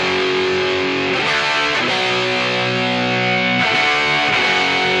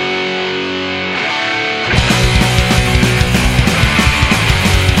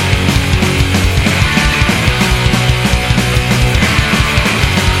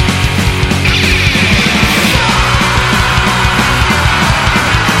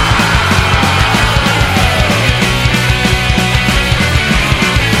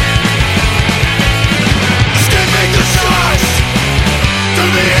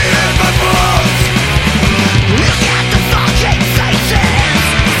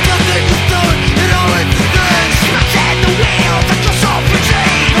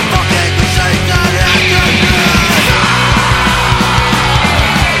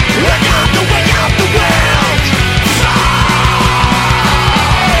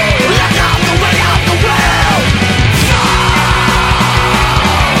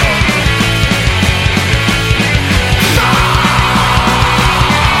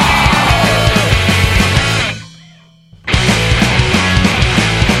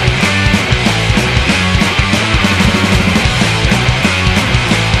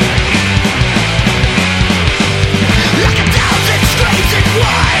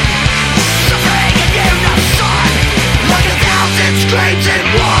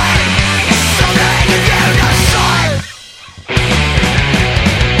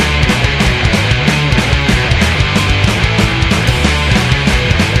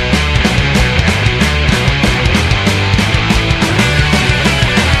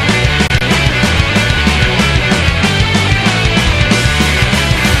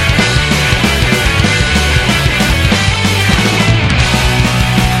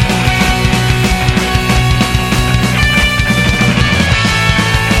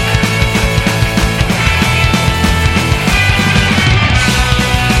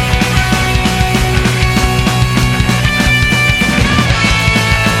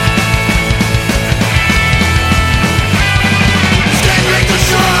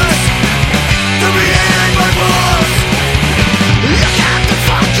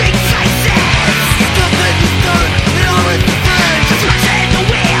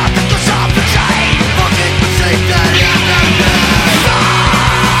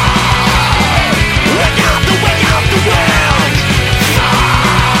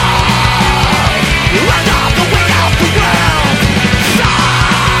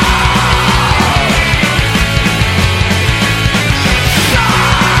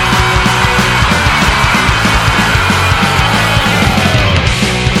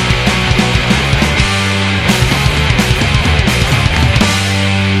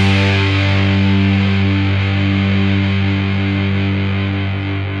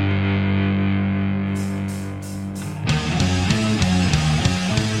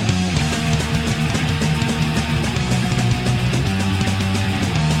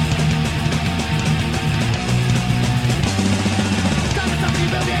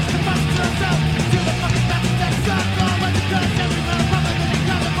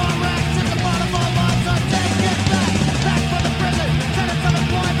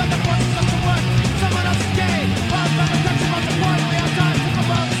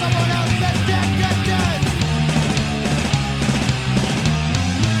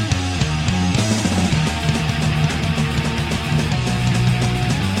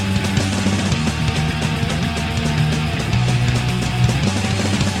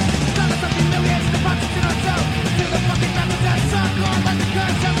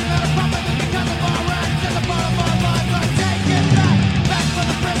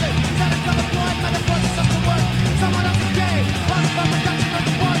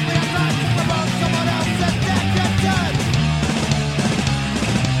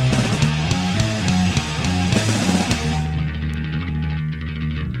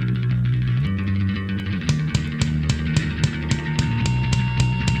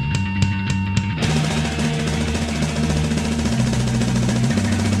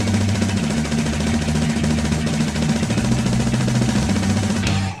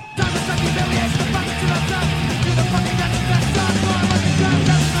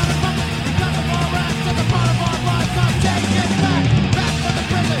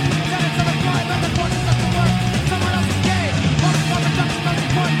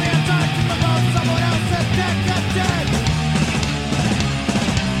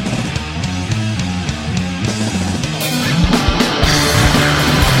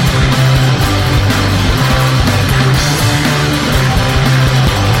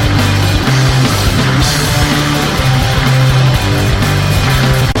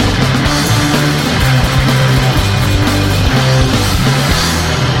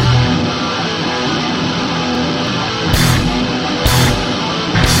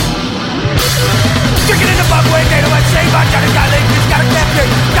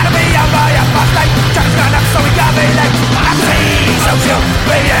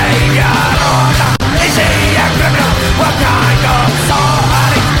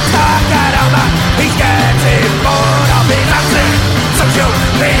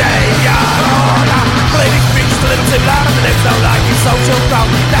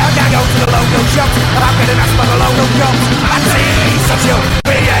 Now I gotta go to the local shops. I'm getting asked by the local cops. I see social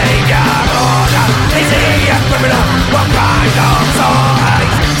behavior order. Is he a criminal? What kind of sort?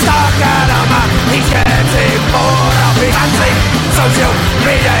 He's stuck at a man. He's getting bored of his anti-social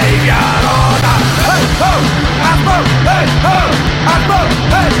behavior order. Hey ho, Aspo, hey ho, Aspo,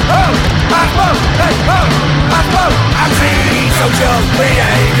 hey ho, Aspo, hey ho, Aspo. Anti-social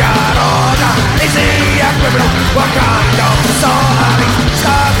behavior order. Is he a criminal? What kind of sort? He's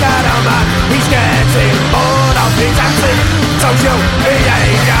stuck at a man. He's getting bored of his anti-social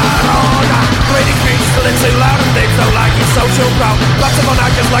behavior order. Reading speech a little too loud and things don't like his social crowd. Lots of fun,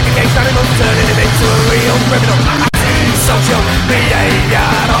 I just like a caged animal, turning him into a real criminal. Anti-social behavior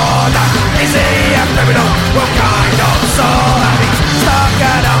order. Is he a criminal? What kind of sort? He's stuck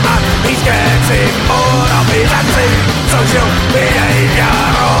at a man. He's getting bored of his anti-social behavior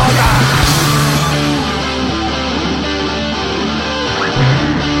order.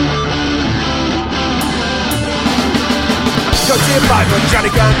 Go to your bike, but Johnny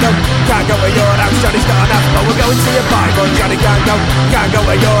can't go. Can't go where you're at, Johnny's got an asthma. We're going to your bike, but Johnny can't go. Can't go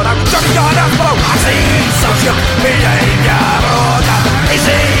where you're at, Johnny's got an asthma. I see social behavior order. Is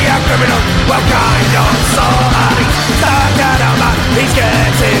he a criminal? What kind of sort? He's stuck at a man. He's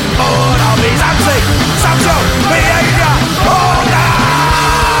getting bored of his anti-social behavior order.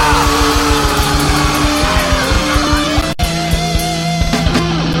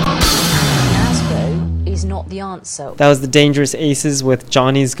 Not the answer. That was the Dangerous Aces with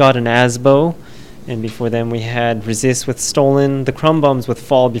Johnny's Got an Asbo. And before them we had Resist with Stolen, the Crumb Bums with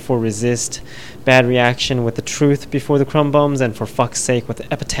Fall before Resist, Bad Reaction with The Truth before the Crumb Bums, and For Fuck's Sake with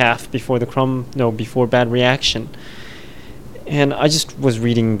Epitaph before before Bad Reaction. And I just was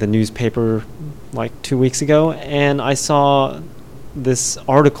reading the newspaper like 2 weeks ago, and I saw this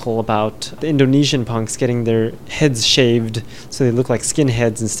article about the Indonesian punks getting their heads shaved so they look like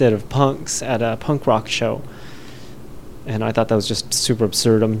skinheads instead of punks at a punk rock show. And I thought that was just super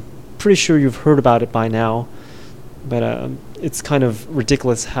absurd. I'm pretty sure you've heard about it by now, but it's kind of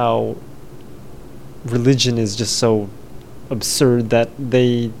ridiculous how religion is just so absurd that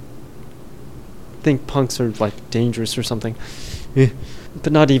they think punks are like dangerous or something.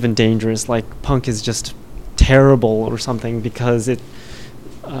 But not even dangerous. Like, punk is just terrible or something because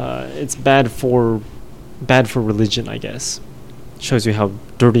it's bad for religion, I guess. Shows you how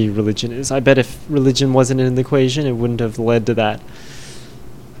dirty religion is. I bet if religion wasn't in the equation, it wouldn't have led to that.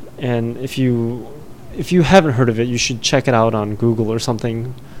 And if you haven't heard of it, you should check it out on Google or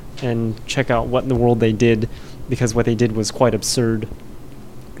something and check out what in the world they did, because what they did was quite absurd.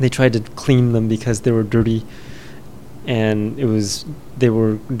 They tried to clean them because they were dirty, and they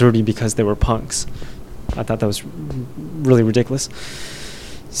were dirty because they were punks. I thought that was really ridiculous.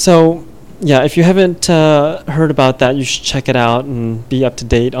 So, yeah, if you haven't heard about that, you should check it out and be up to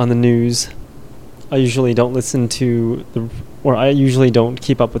date on the news. I usually don't I usually don't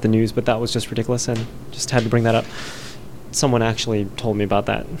keep up with the news, but that was just ridiculous and just had to bring that up. Someone actually told me about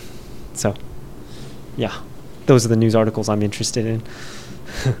that. So, yeah, those are the news articles I'm interested in.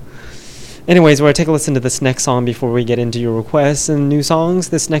 Anyways, we're going to take a listen to this next song before we get into your requests and new songs.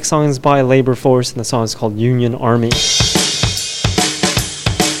 This next song is by Labor Force, and the song is called Union Army.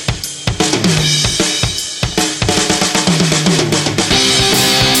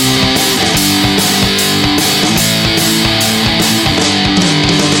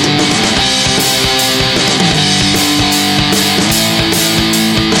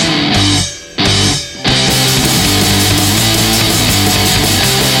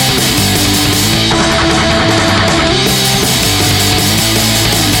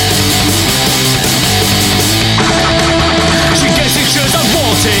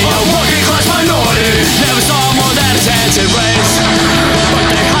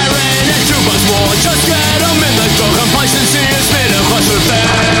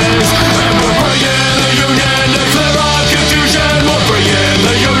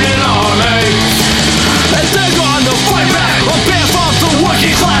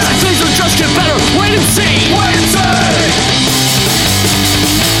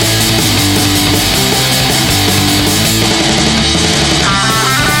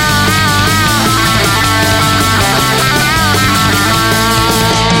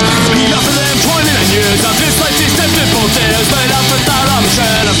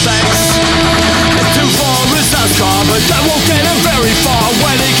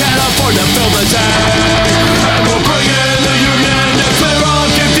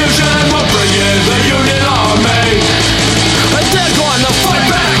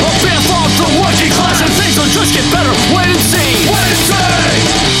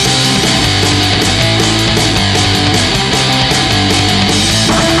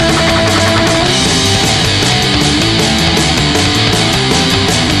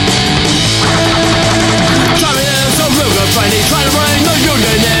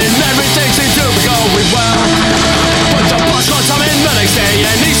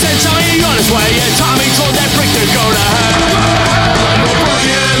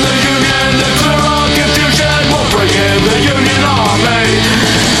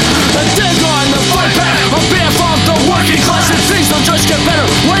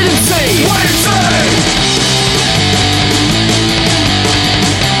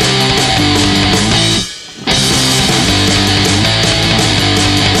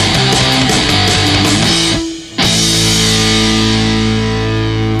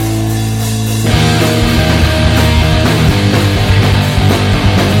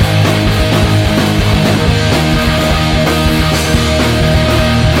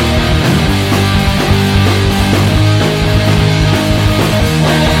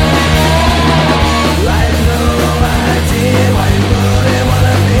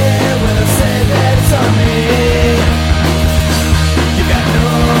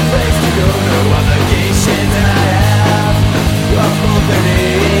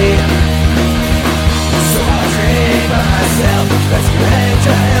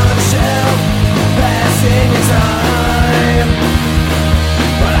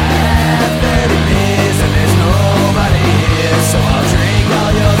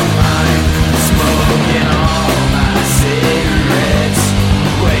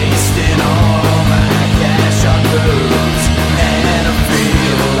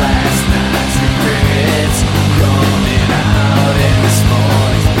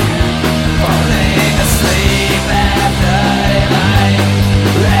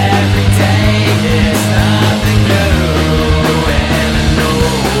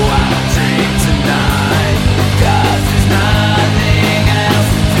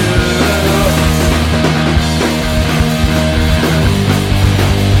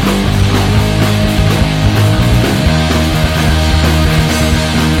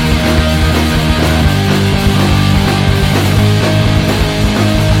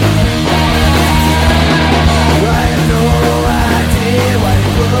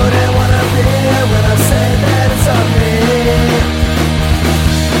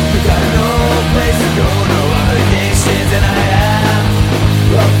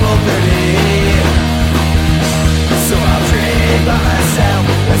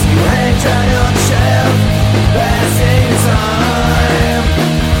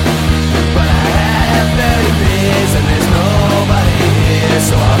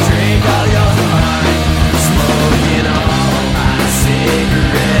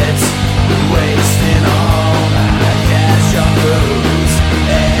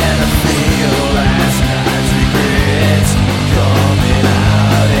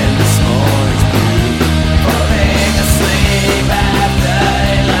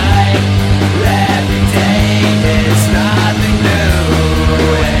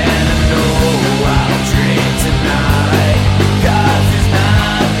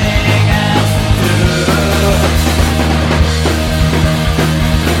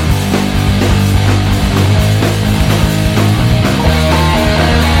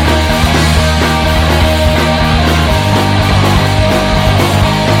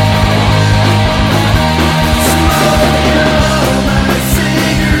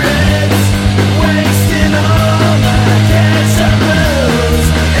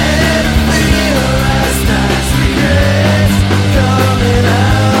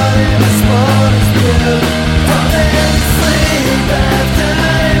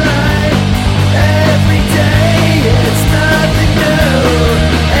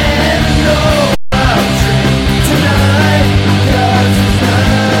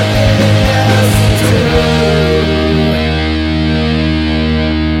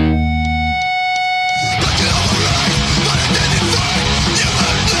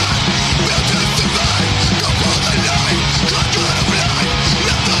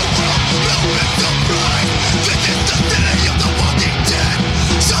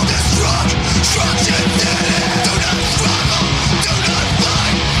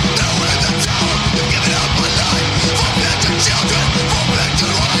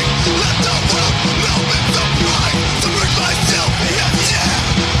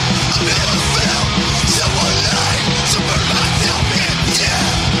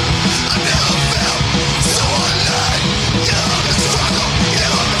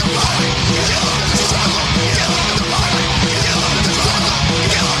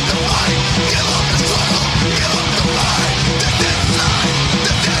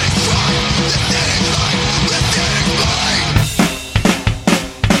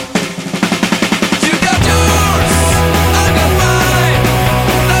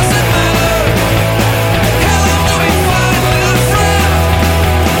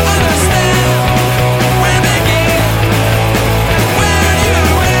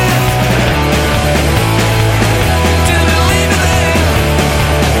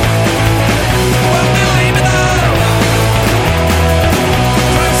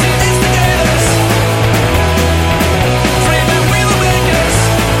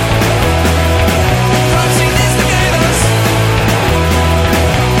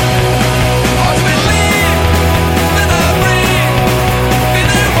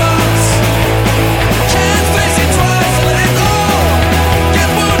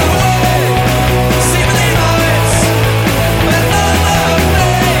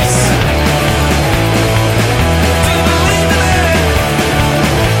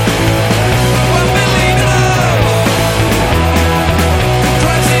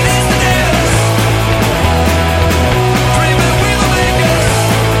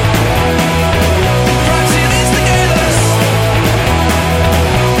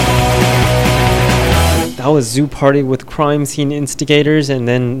 was Zoo Party with Crime Scene Instigators, and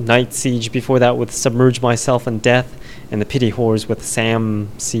then Night Siege before that with Submerge Myself and Death, and the Pity Whores with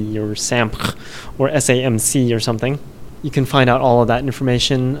SAMC or SAMC or SAMC or something. You can find out all of that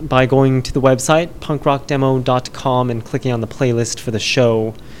information by going to the website punkrockdemo.com and clicking on the playlist for the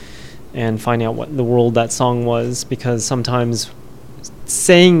show and finding out what in the world that song was, because sometimes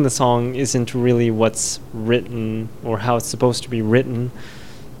saying the song isn't really what's written or how it's supposed to be written.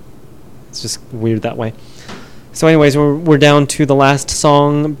 It's just weird that way. So anyways, we're down to the last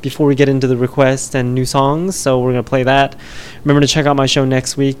song before we get into the requests and new songs, so we're going to play that. Remember to check out my show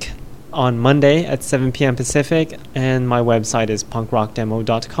next week on Monday at 7 p.m. Pacific, and my website is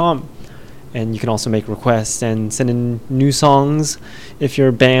punkrockdemo.com. And you can also make requests and send in new songs if you're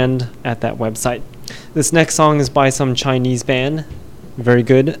a band at that website. This next song is by some Chinese band. Very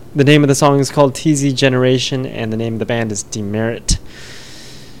good. The name of the song is called TZ Generation, and the name of the band is Demerit.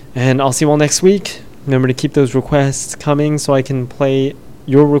 And I'll see you all next week. Remember to keep those requests coming so I can play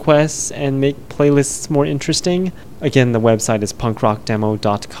your requests and make playlists more interesting. Again, the website is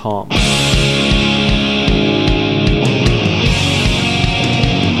punkrockdemo.com.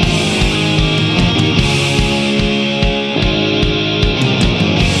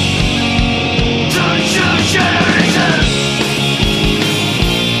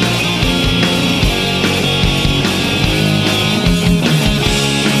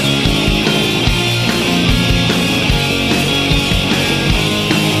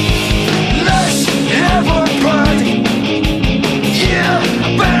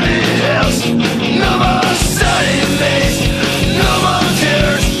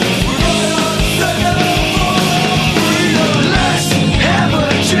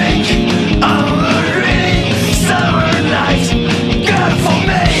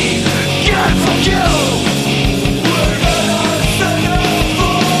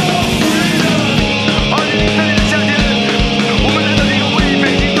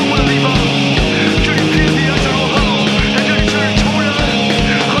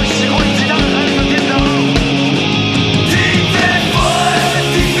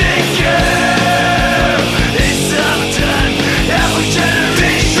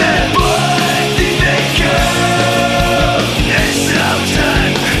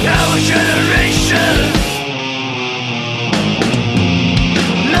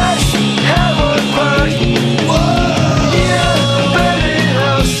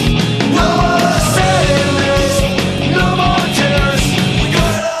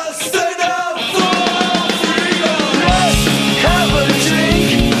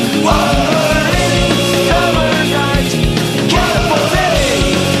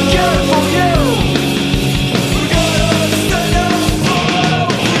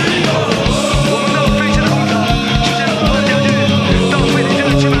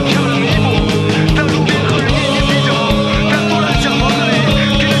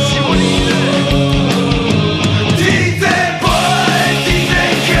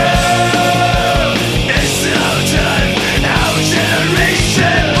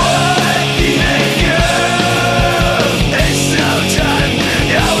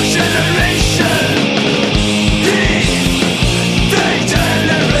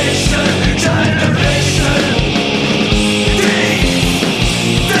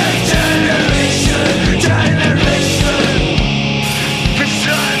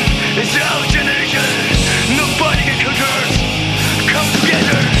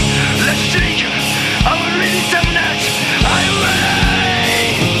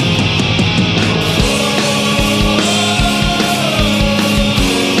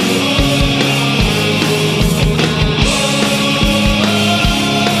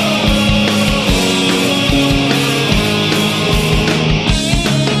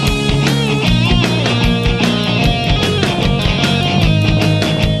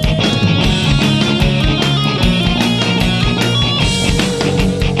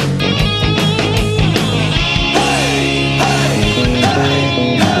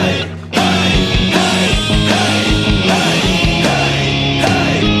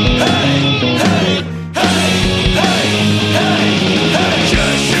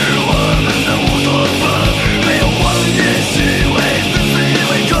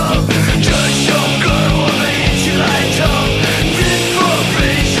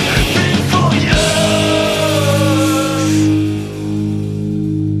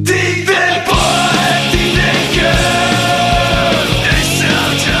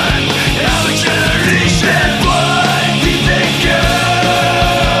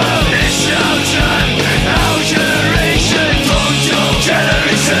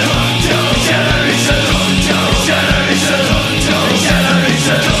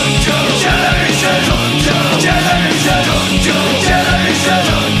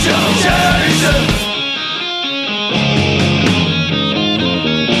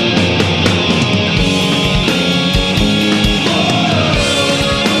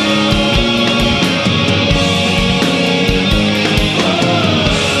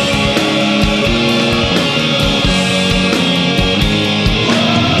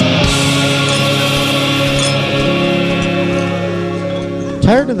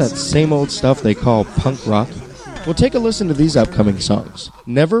 that same old stuff they call punk rock? Well, take a listen to these upcoming songs.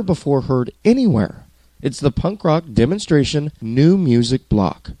 Never before heard anywhere. It's the Punk Rock Demonstration New Music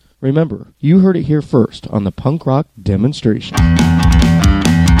Block. Remember, you heard it here first on the Punk Rock Demonstration.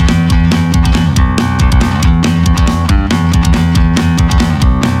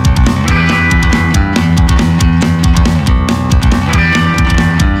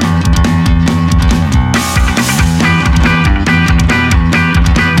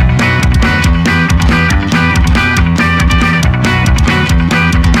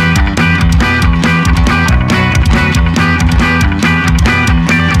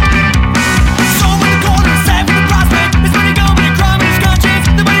 So in the corner, safe in the prospect, it's when you go and you cry.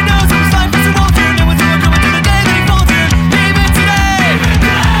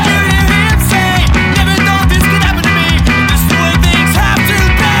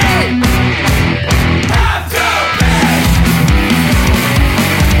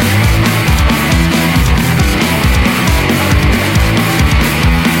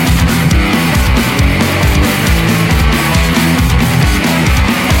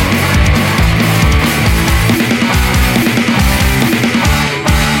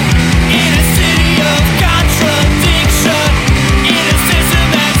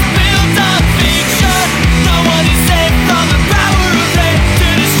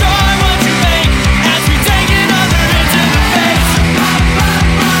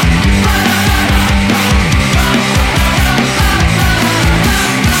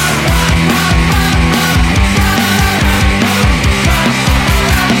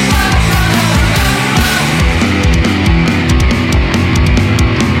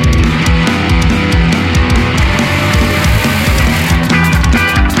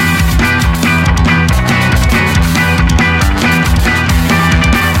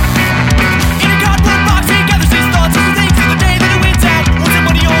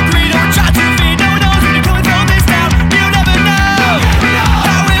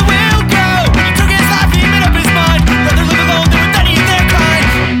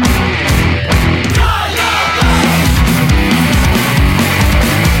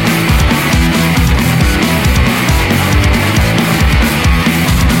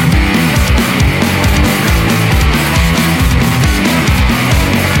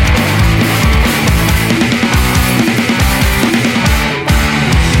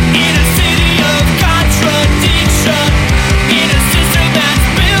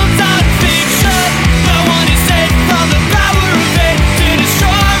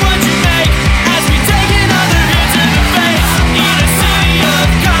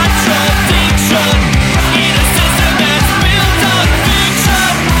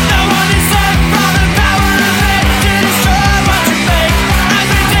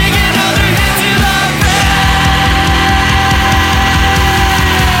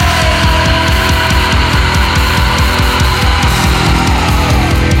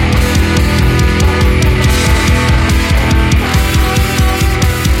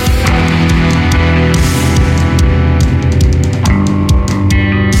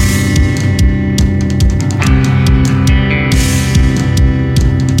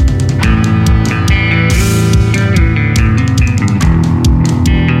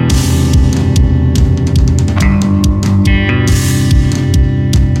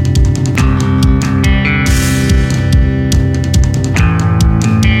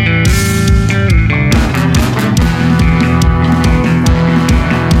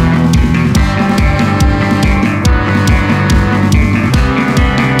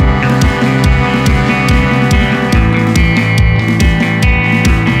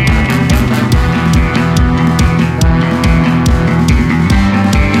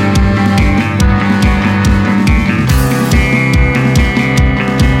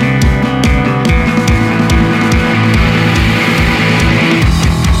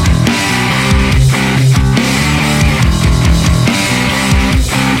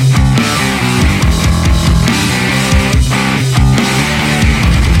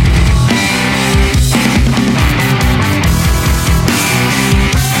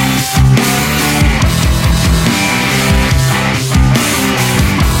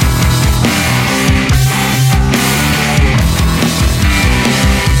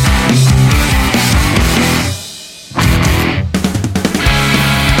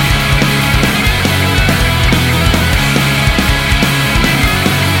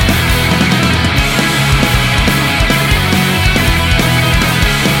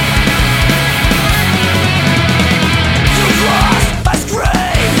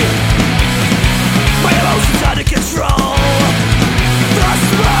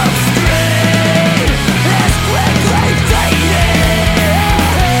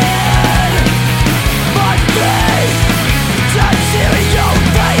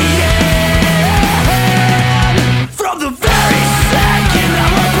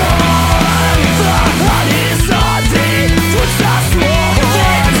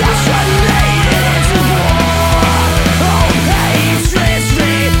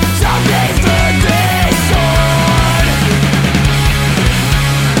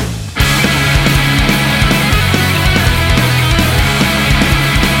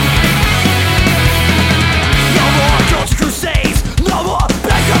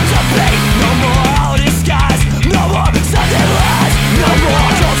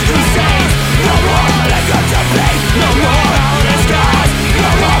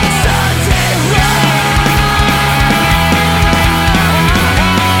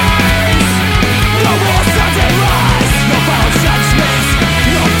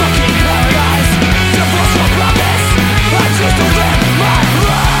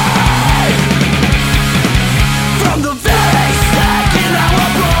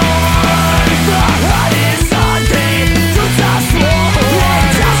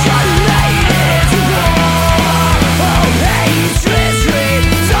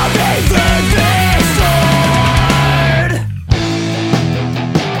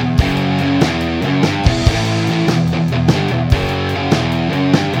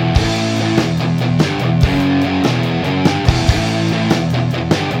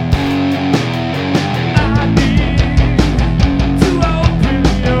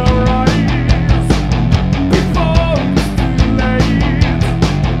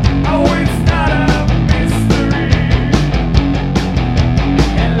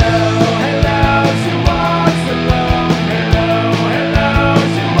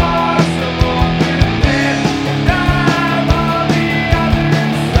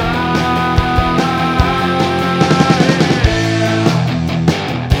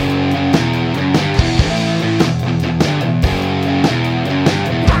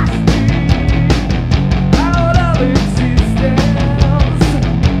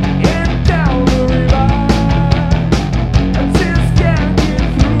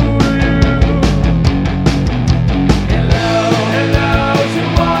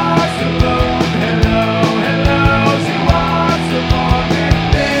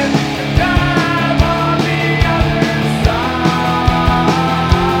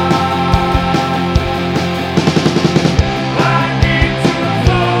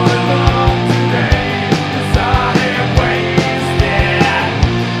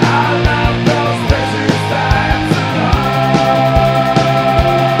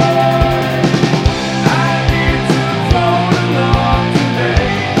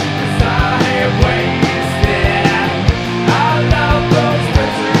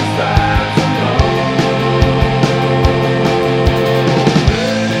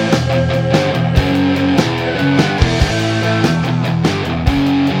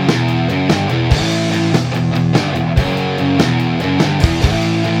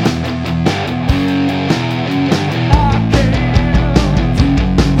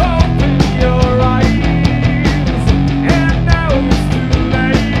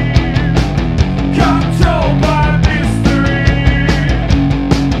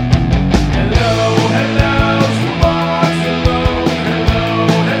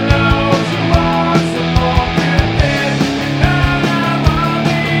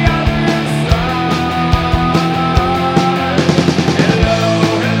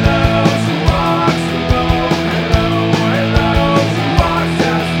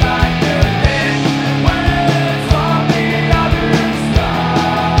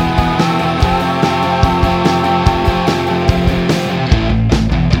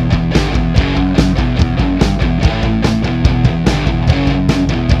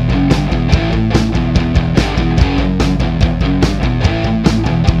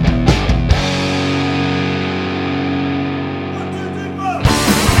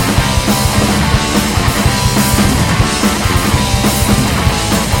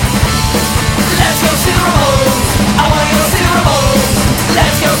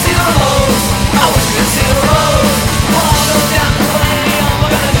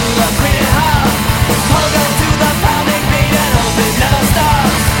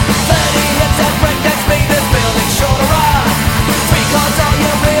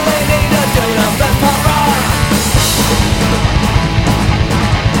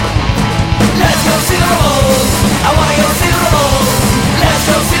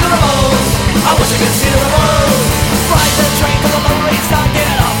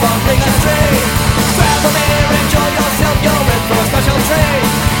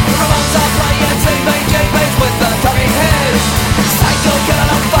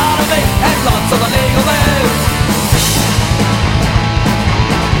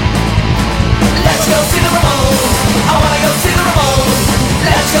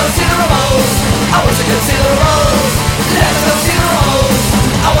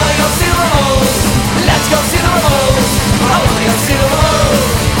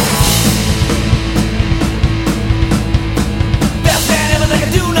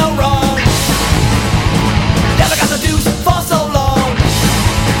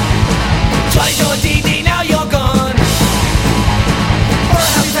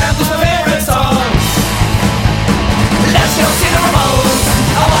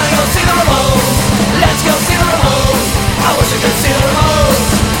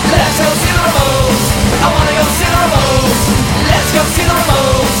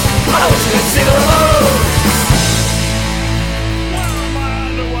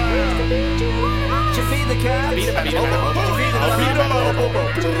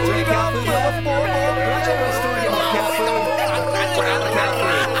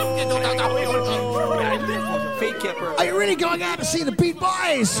 Are you really going out to see the Beat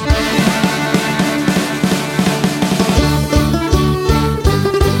Boys?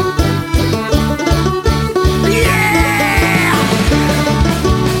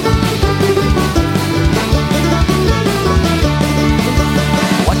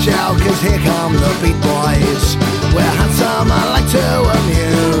 Watch out, cause here come the Beat Boys. We're handsome, I like to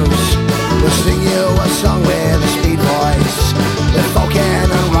amuse. We'll sing you a song with a speed voice. We're folkin'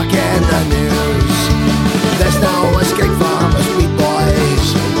 and rockin' the news. There's no escape from us Beat Boys.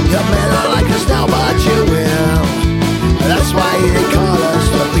 You may not like us now, but you will. That's why they call us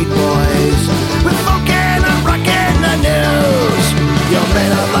the Beat Boys. We're folkin' and rockin' the news. You may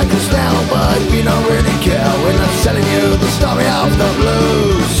not like us now, but we don't really care. We're not selling you the story of the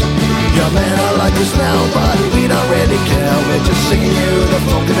blues. You may not like us now, but we don't really care. We're just singing you the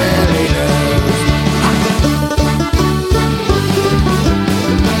Funkabilly news.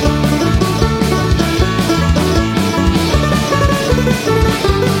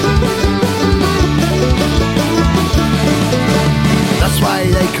 That's why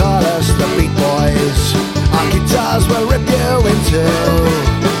they call us the Beat Boys. Our guitars will rip you in two.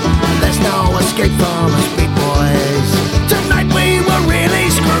 There's no escape from us Beat Boys. Tonight we will really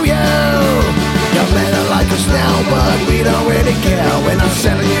screw you. You may not like us now, but we don't really care. We're not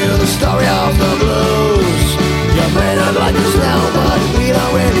selling you the story of the blues. You may not like us now, but we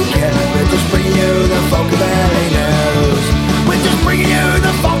don't really care. We're just bringing you the Funkabilly news. We're just bringing you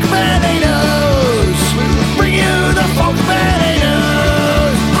the Funkabilly news. Bring you the Funkabilly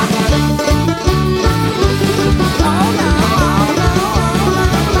news. Oh no.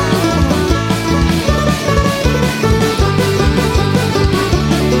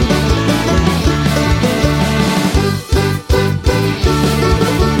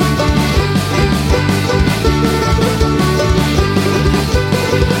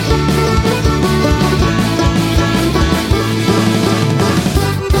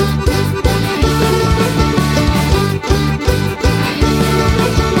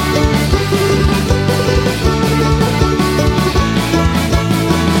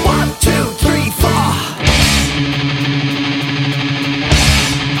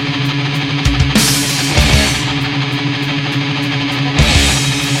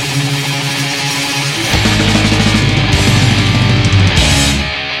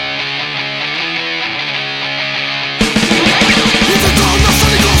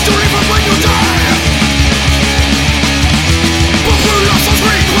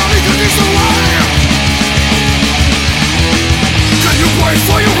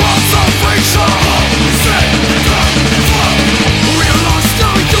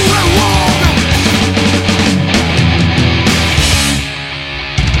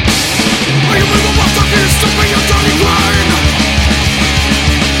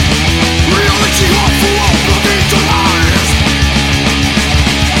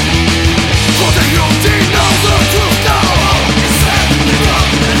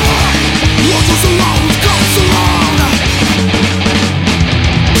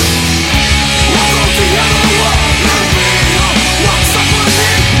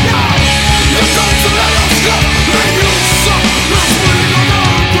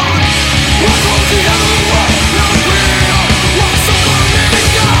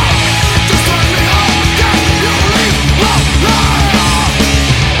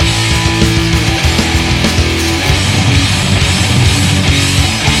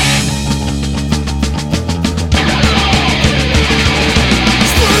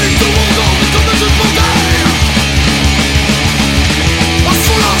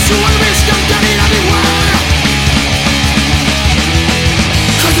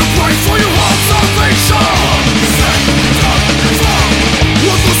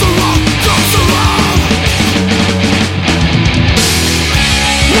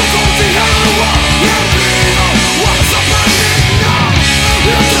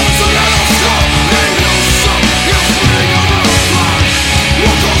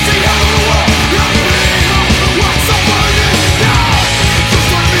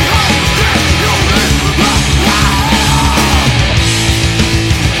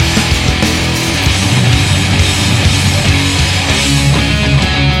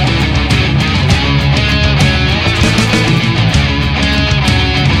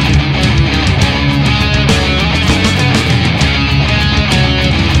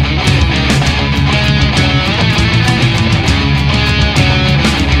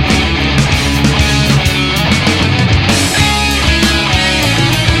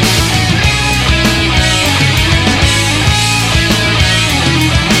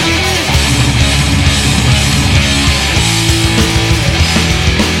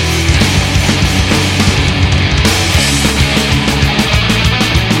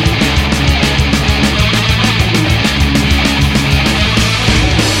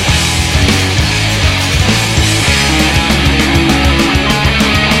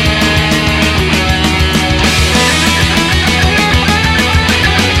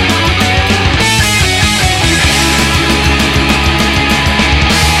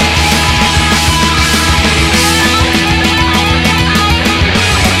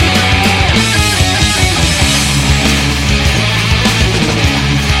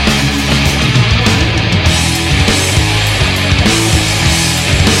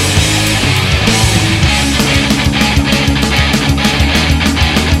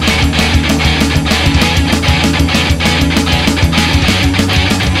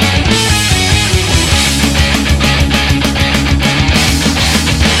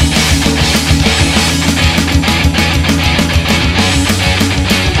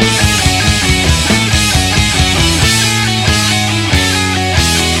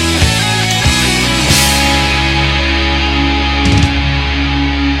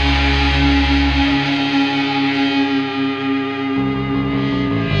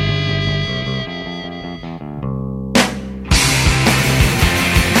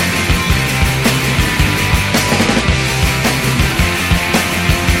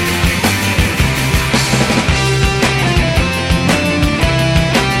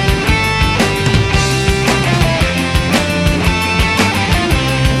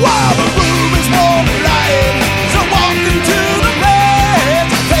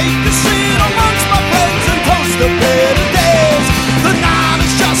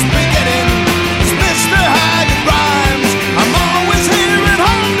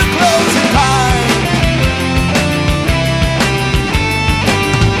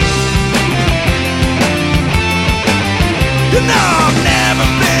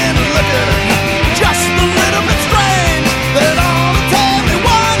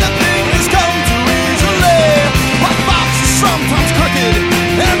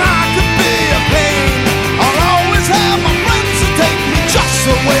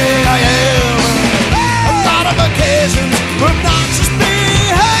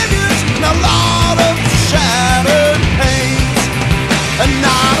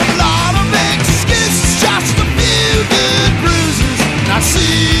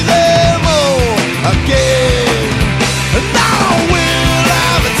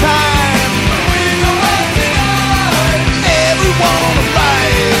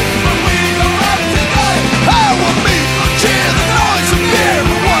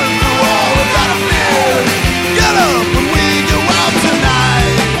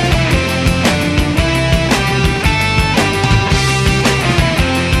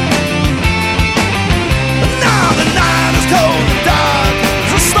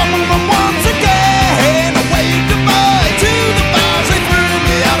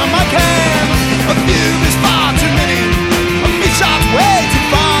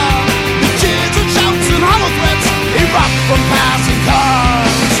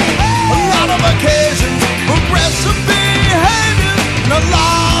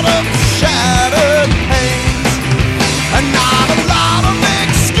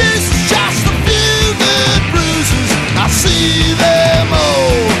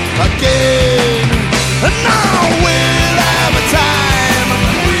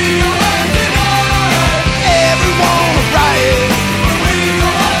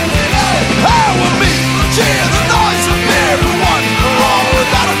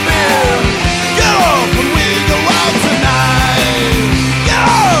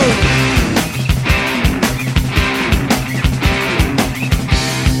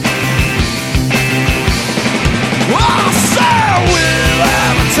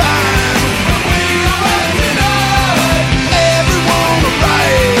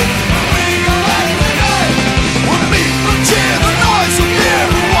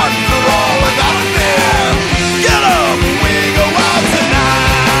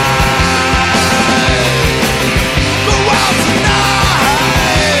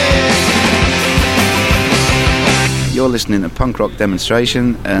 You're listening to Punk Rock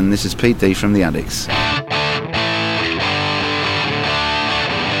Demonstration, and this is Pete D from The Addicts.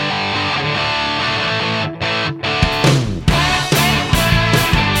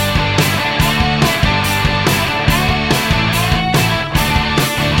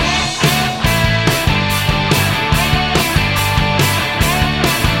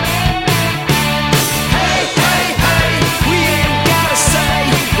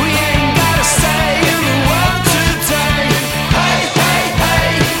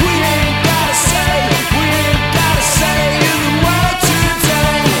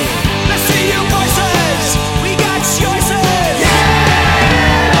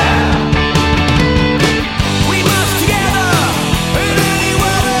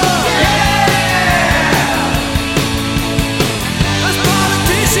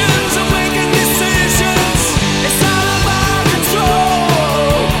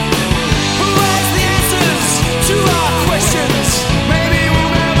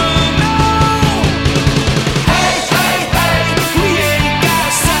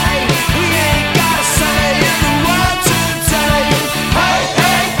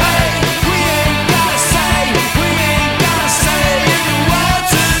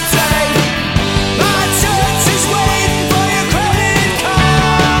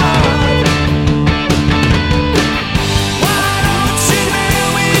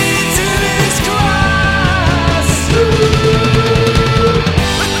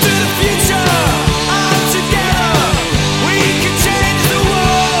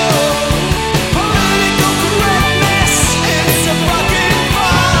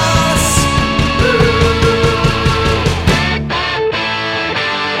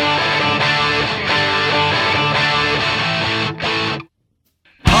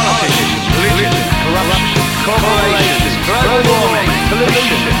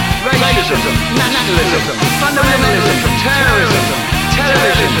 nationalism, fundamentalism, terrorism,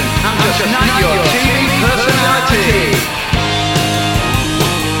 television. I'm just not your TV personality.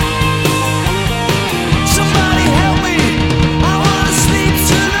 Somebody help me, I wanna sleep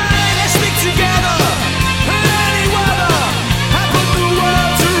tonight. Let's stick together in any weather. I put the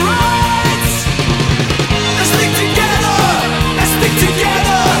world to rights. Let's stick together, let's stick together.